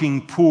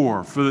working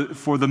poor,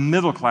 for the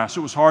middle class.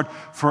 It was hard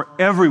for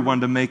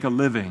everyone to make a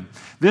living.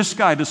 This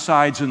guy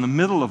decides in the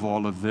middle of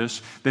all of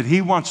this that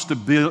he wants to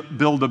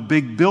build a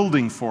big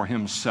building for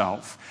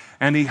himself.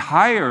 And he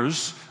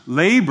hires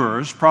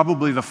laborers,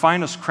 probably the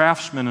finest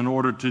craftsmen, in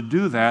order to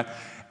do that.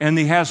 And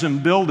he has them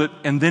build it,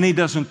 and then he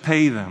doesn't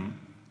pay them.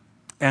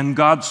 And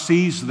God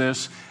sees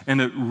this, and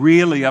it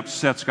really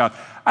upsets God.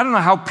 I don't know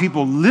how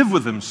people live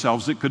with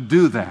themselves that could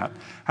do that.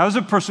 How is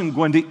a person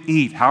going to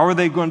eat? How are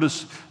they going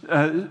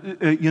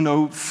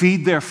to,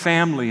 feed their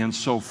family and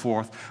so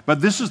forth?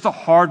 But this is the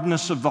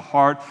hardness of the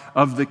heart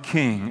of the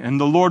king. And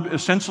the Lord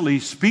essentially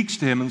speaks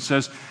to him and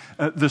says,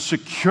 the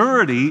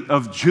security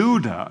of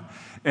Judah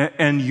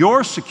and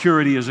your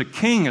security as a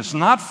king is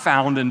not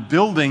found in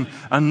building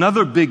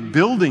another big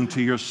building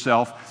to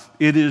yourself.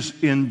 It is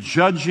in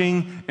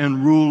judging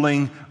and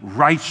ruling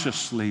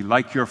righteously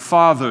like your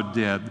father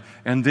did,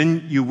 and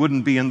then you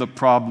wouldn't be in the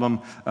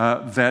problem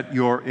that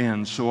you're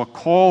in. So a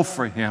call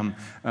for him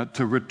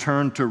to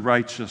return to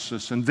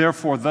righteousness. And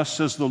therefore, thus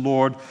says the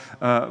Lord,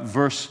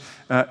 verse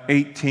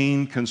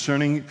 18,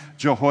 concerning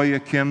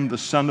Jehoiakim, the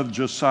son of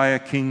Josiah,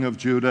 king of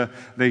Judah,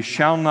 they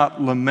shall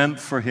not lament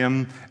for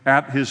him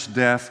at his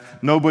death.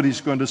 Nobody's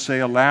going to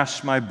say,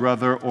 alas, my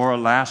brother, or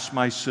alas,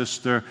 my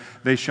sister.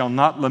 They shall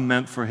not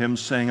lament for him,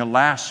 saying,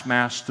 alas,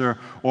 master,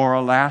 or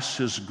alas,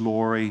 his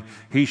glory.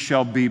 He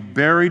shall be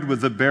buried with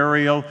the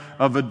burial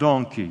of a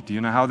donkey. Do you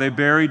know how they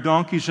buried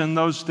donkeys in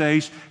those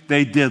days?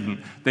 They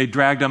didn't. They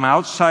dragged them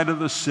outside of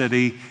the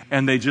city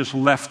and they just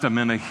left them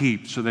in a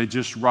heap. So they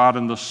just rot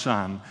in the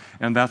sun.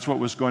 And that's what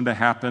was going to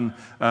happen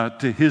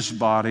to his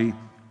body,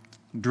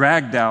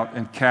 dragged out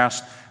and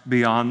cast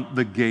beyond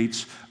the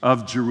gates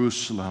of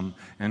Jerusalem.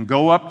 And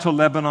go up to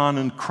Lebanon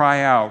and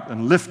cry out,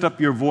 and lift up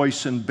your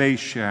voice in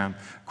Bashan.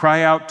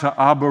 Cry out to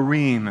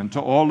Abarim, and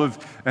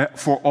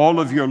for all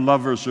of your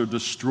lovers are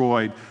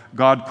destroyed.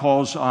 God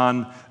calls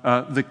on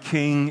the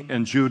king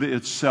and Judah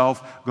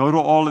itself. Go to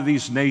all of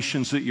these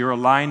nations that you're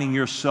aligning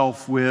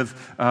yourself with,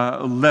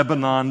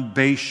 Lebanon,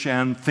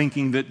 Bashan,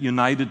 thinking that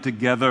united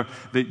together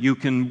that you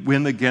can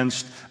win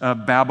against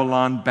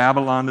Babylon.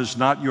 Babylon is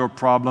not your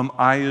problem.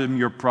 I am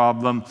your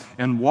problem.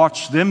 And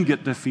watch them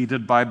get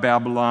defeated by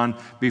Babylon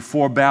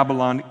before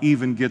Babylon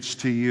even gets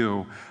to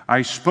you.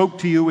 I spoke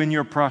to you in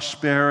your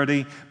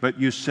prosperity, but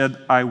you said,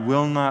 I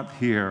will not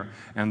hear.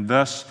 And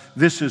thus,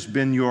 this has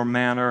been your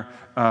manner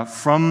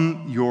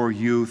from your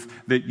youth,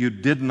 that you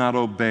did not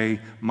obey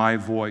my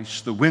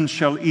voice. The wind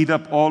shall eat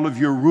up all of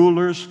your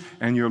rulers,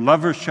 and your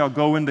lovers shall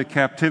go into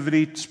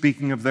captivity,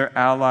 speaking of their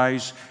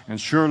allies, and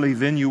surely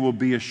then you will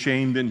be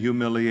ashamed and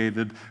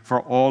humiliated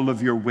for all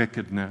of your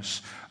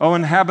wickedness. O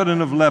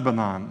inhabitant of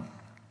Lebanon,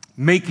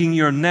 making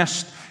your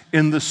nest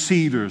in the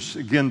cedars,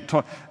 again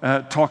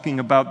talking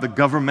about the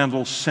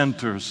governmental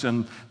centers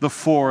and the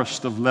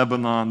forest of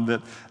Lebanon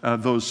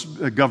that those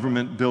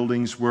government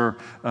buildings were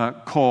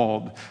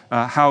called.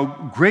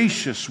 How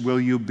gracious will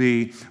you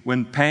be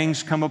when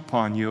pangs come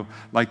upon you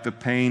like the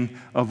pain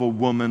of a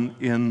woman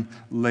in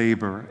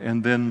labor.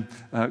 And then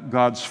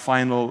God's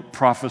final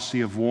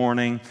prophecy of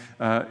warning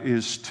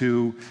is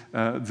to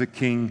the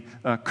king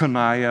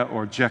Coniah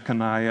or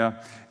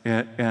Jeconiah.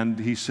 And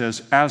he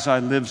says, as I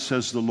live,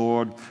 says the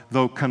Lord,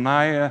 though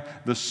Coniah,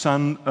 the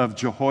son of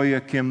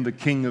Jehoiakim, the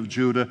king of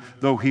Judah,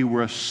 though he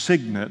were a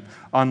signet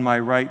on my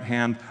right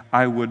hand,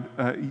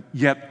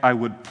 yet I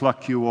would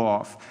pluck you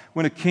off.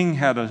 When a king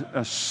had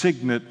a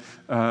signet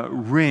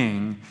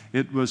ring,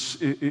 it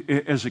was,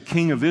 as a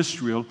king of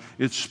Israel,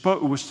 it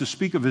was to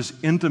speak of his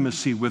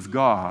intimacy with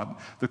God,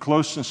 the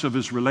closeness of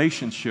his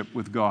relationship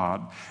with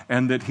God,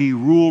 and that he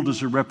ruled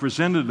as a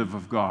representative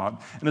of God.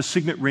 And a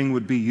signet ring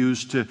would be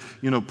used to,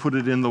 put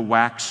it in the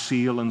wax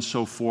seal and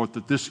so forth,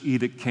 that this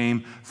edict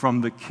came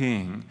from the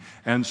king.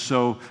 And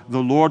so the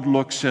Lord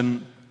looks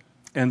and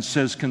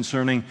says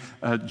concerning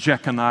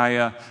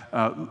Jeconiah,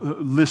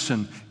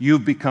 listen,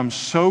 you've become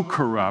so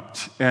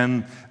corrupt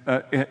and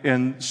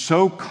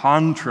so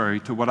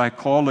contrary to what I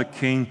call a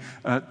king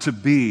to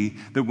be,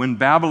 that when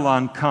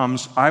Babylon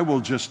comes, I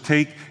will just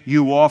take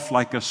you off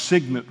like a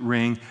signet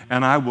ring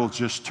and I will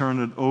just turn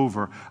it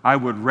over. I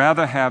would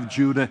rather have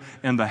Judah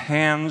in the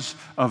hands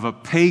of a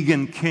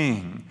pagan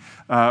king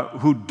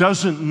who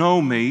doesn't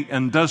know me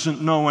and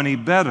doesn't know any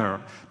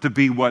better to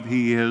be what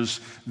he is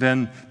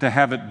than to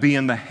have it be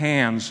in the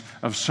hands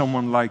of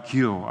someone like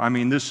you. I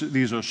mean,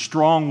 these are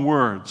strong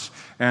words.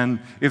 And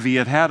if he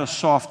had had a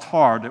soft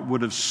heart, it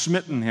would have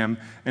smitten him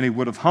and he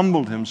would have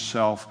humbled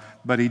himself,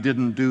 but he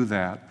didn't do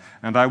that.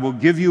 And I will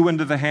give you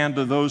into the hand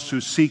of those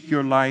who seek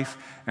your life,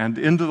 and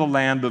into the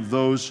land of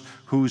those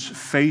whose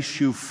face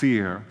you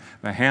fear,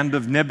 the hand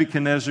of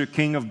Nebuchadnezzar,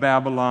 king of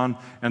Babylon,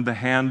 and the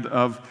hand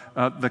of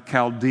the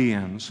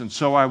Chaldeans. And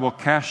so I will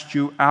cast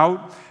you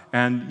out,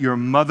 and your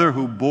mother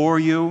who bore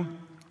you,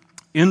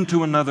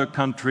 into another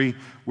country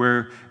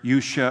where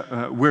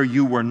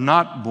you were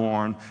not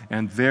born,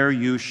 and there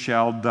you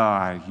shall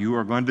die. You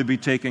are going to be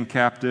taken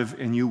captive,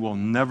 and you will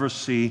never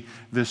see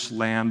this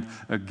land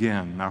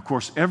again. Now, of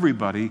course,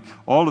 everybody,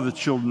 all of the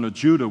children of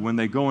Judah, when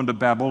they go into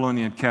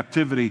Babylonian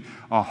captivity,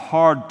 a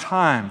hard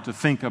time to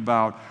think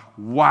about,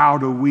 wow,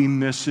 do we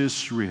miss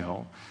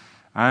Israel?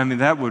 I mean,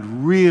 that would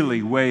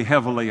really weigh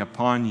heavily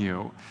upon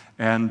you.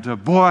 And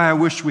boy, I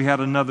wish we had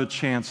another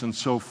chance and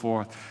so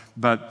forth.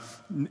 But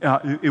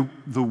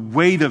the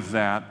weight of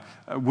that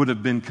would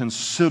have been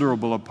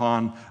considerable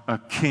upon a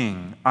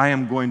king. I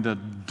am going to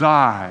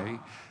die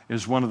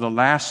as one of the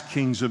last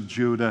kings of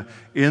Judah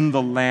in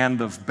the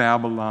land of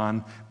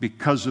Babylon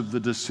because of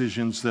the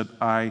decisions that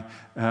I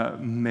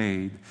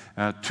made.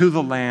 But to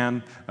the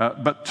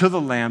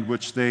land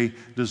which they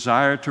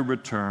desire to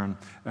return,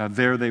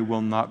 there they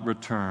will not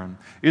return.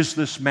 Is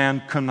this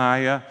man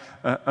Coniah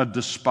a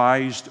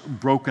despised,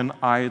 broken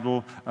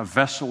idol, a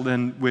vessel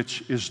in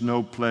which is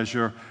no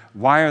pleasure?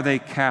 Why are they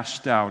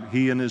cast out,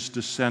 he and his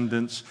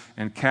descendants,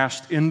 and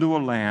cast into a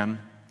land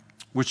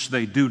which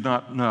they do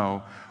not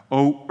know?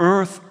 O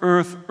earth,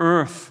 earth,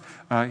 earth,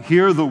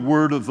 hear the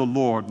word of the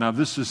Lord. Now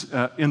this is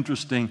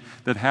interesting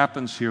that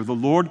happens here. The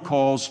Lord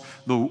calls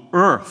the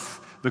earth,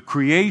 the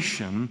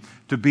creation,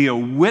 to be a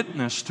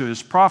witness to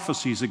his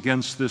prophecies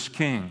against this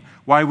king.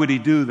 Why would he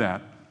do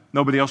that?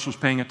 Nobody else was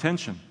paying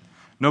attention.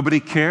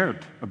 Nobody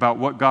cared about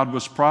what God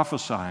was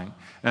prophesying.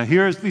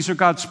 These are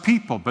God's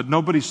people, but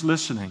nobody's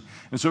listening.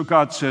 And so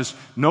God says,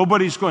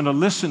 nobody's going to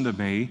listen to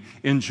me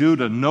in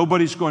Judah.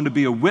 Nobody's going to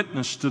be a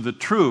witness to the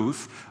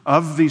truth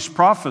of these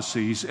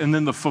prophecies and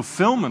then the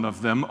fulfillment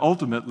of them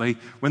ultimately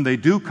when they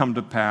do come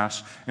to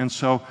pass. And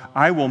so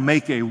I will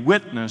make a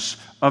witness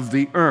of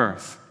the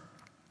earth.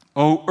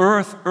 O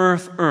earth,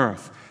 earth,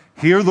 earth,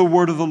 hear the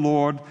word of the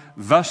Lord.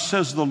 Thus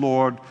says the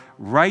Lord,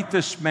 write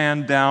this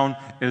man down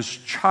as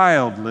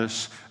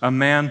childless, a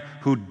man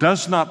who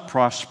does not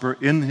prosper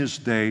in his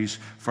days,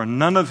 for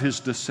none of his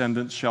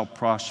descendants shall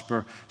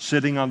prosper,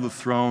 sitting on the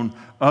throne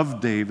of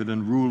David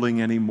and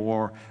ruling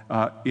anymore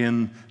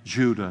in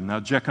Judah. Now,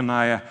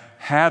 Jeconiah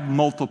had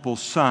multiple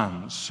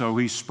sons, so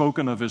he's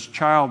spoken of his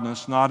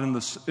childlessness, not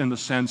in the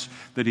sense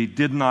that he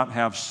did not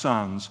have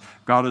sons.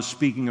 God is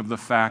speaking of the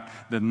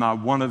fact that not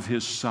one of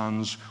his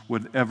sons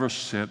would ever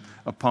sit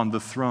upon the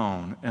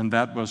throne, and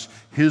that was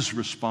his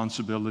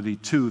responsibility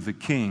to the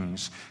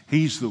kings.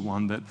 He's the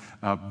one that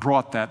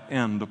brought that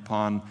end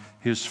upon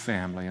his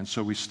family. And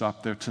so we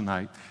stop there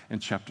tonight in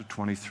chapter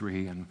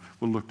 23, and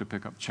we'll look to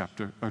pick up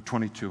chapter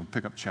 22 and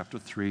pick up chapter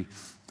 3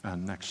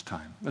 next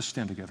time. Let's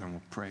stand together and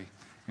we'll pray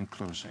in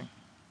closing.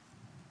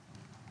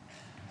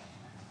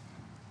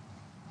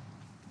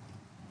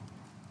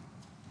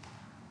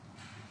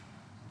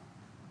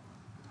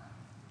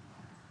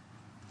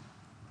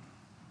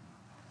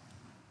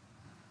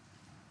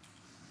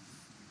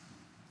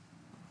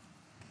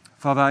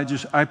 Father, I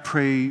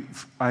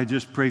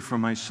just pray for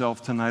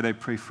myself tonight. I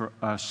pray for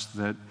us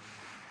that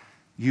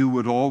you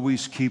would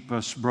always keep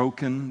us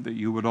broken, that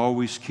you would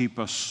always keep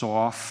us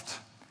soft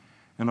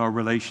in our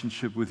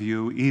relationship with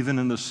you, even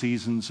in the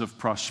seasons of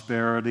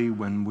prosperity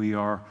when we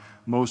are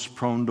most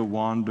prone to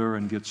wander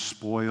and get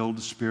spoiled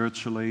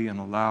spiritually and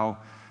allow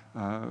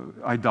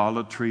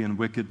idolatry and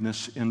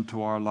wickedness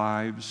into our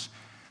lives.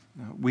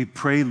 We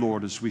pray,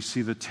 Lord, as we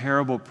see the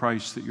terrible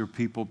price that your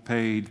people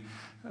paid,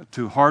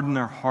 to harden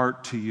their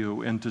heart to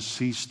you and to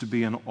cease to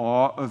be in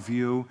awe of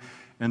you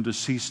and to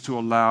cease to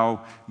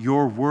allow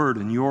your word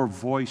and your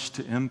voice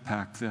to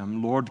impact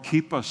them. Lord,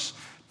 keep us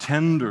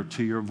tender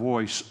to your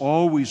voice,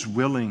 always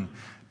willing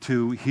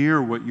to hear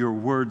what your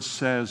word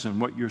says and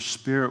what your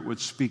spirit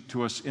would speak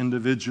to us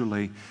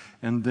individually,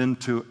 and then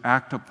to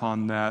act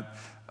upon that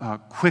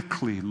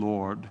quickly,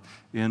 Lord,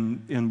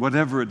 in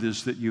whatever it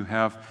is that you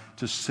have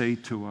to say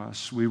to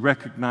us. We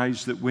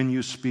recognize that when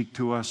you speak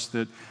to us,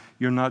 that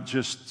you're not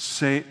just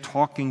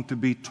talking to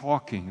be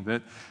talking,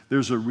 that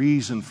there's a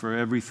reason for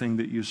everything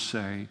that you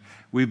say.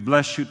 We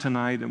bless you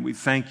tonight, and we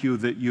thank you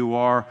that you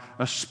are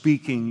a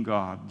speaking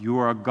God. You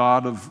are a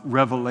God of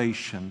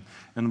revelation,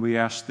 and we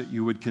ask that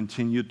you would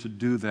continue to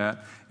do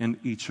that in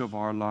each of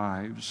our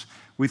lives.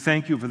 We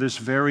thank you for this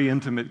very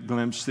intimate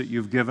glimpse that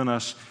you've given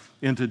us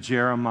into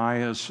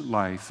Jeremiah's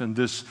life and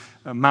this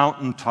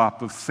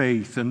mountaintop of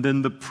faith, and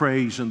then the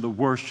praise and the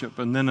worship,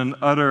 and then an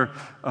utter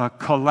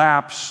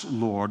collapse,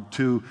 Lord,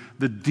 to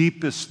the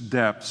deepest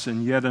depths.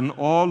 And yet in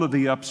all of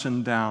the ups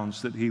and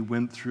downs that he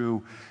went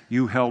through,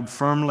 you held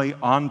firmly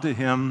onto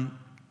him,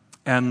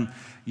 and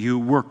you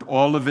worked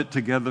all of it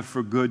together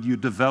for good. You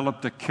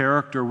developed a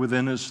character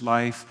within his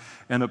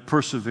life and a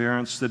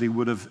perseverance that he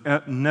would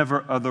have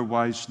never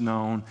otherwise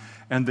known,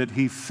 and that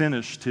he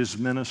finished his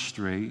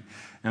ministry.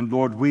 And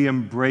Lord, we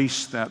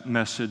embrace that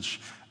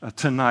message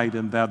tonight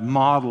and that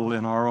model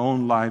in our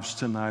own lives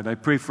tonight. I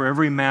pray for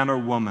every man or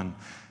woman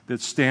that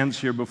stands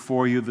here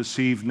before you this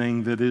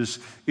evening that is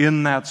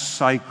in that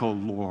cycle,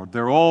 Lord.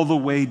 They're all the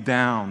way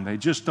down. They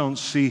just don't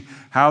see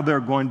how they're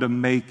going to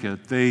make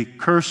it. They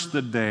curse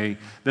the day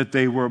that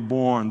they were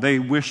born. They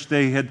wish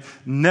they had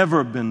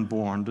never been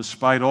born,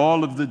 despite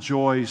all of the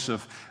joys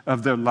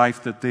of their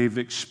life that they've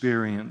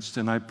experienced.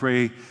 And I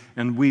pray,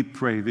 and we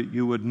pray, that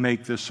you would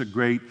make this a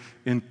great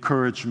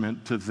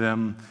encouragement to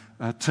them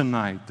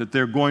tonight, that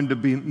they're going to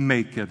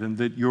make it, and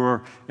that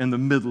you're in the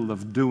middle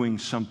of doing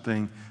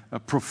something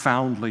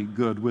profoundly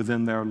good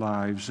within their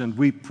lives. And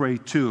we pray,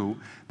 too,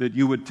 that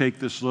you would take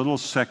this little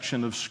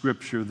section of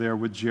Scripture there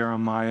with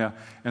Jeremiah,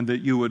 and that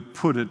you would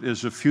put it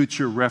as a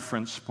future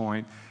reference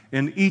point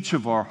in each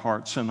of our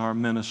hearts and our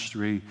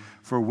ministry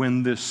for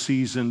when this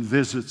season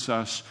visits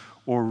us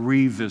or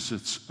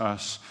revisits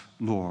us,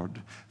 Lord.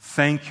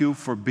 Thank you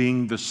for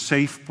being the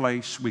safe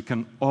place we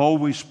can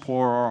always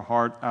pour our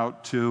heart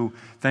out to.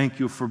 Thank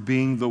you for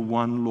being the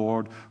one,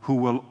 Lord, who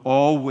will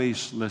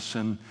always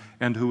listen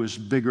and who is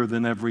bigger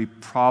than every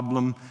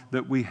problem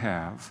that we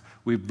have.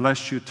 We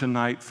bless you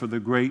tonight for the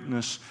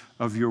greatness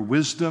of your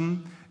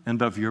wisdom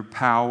and of your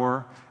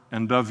power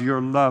and of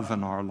your love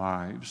in our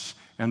lives.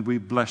 And we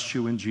bless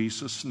you in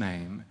Jesus'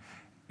 name.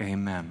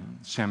 Amen.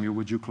 Samuel,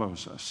 would you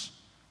close us?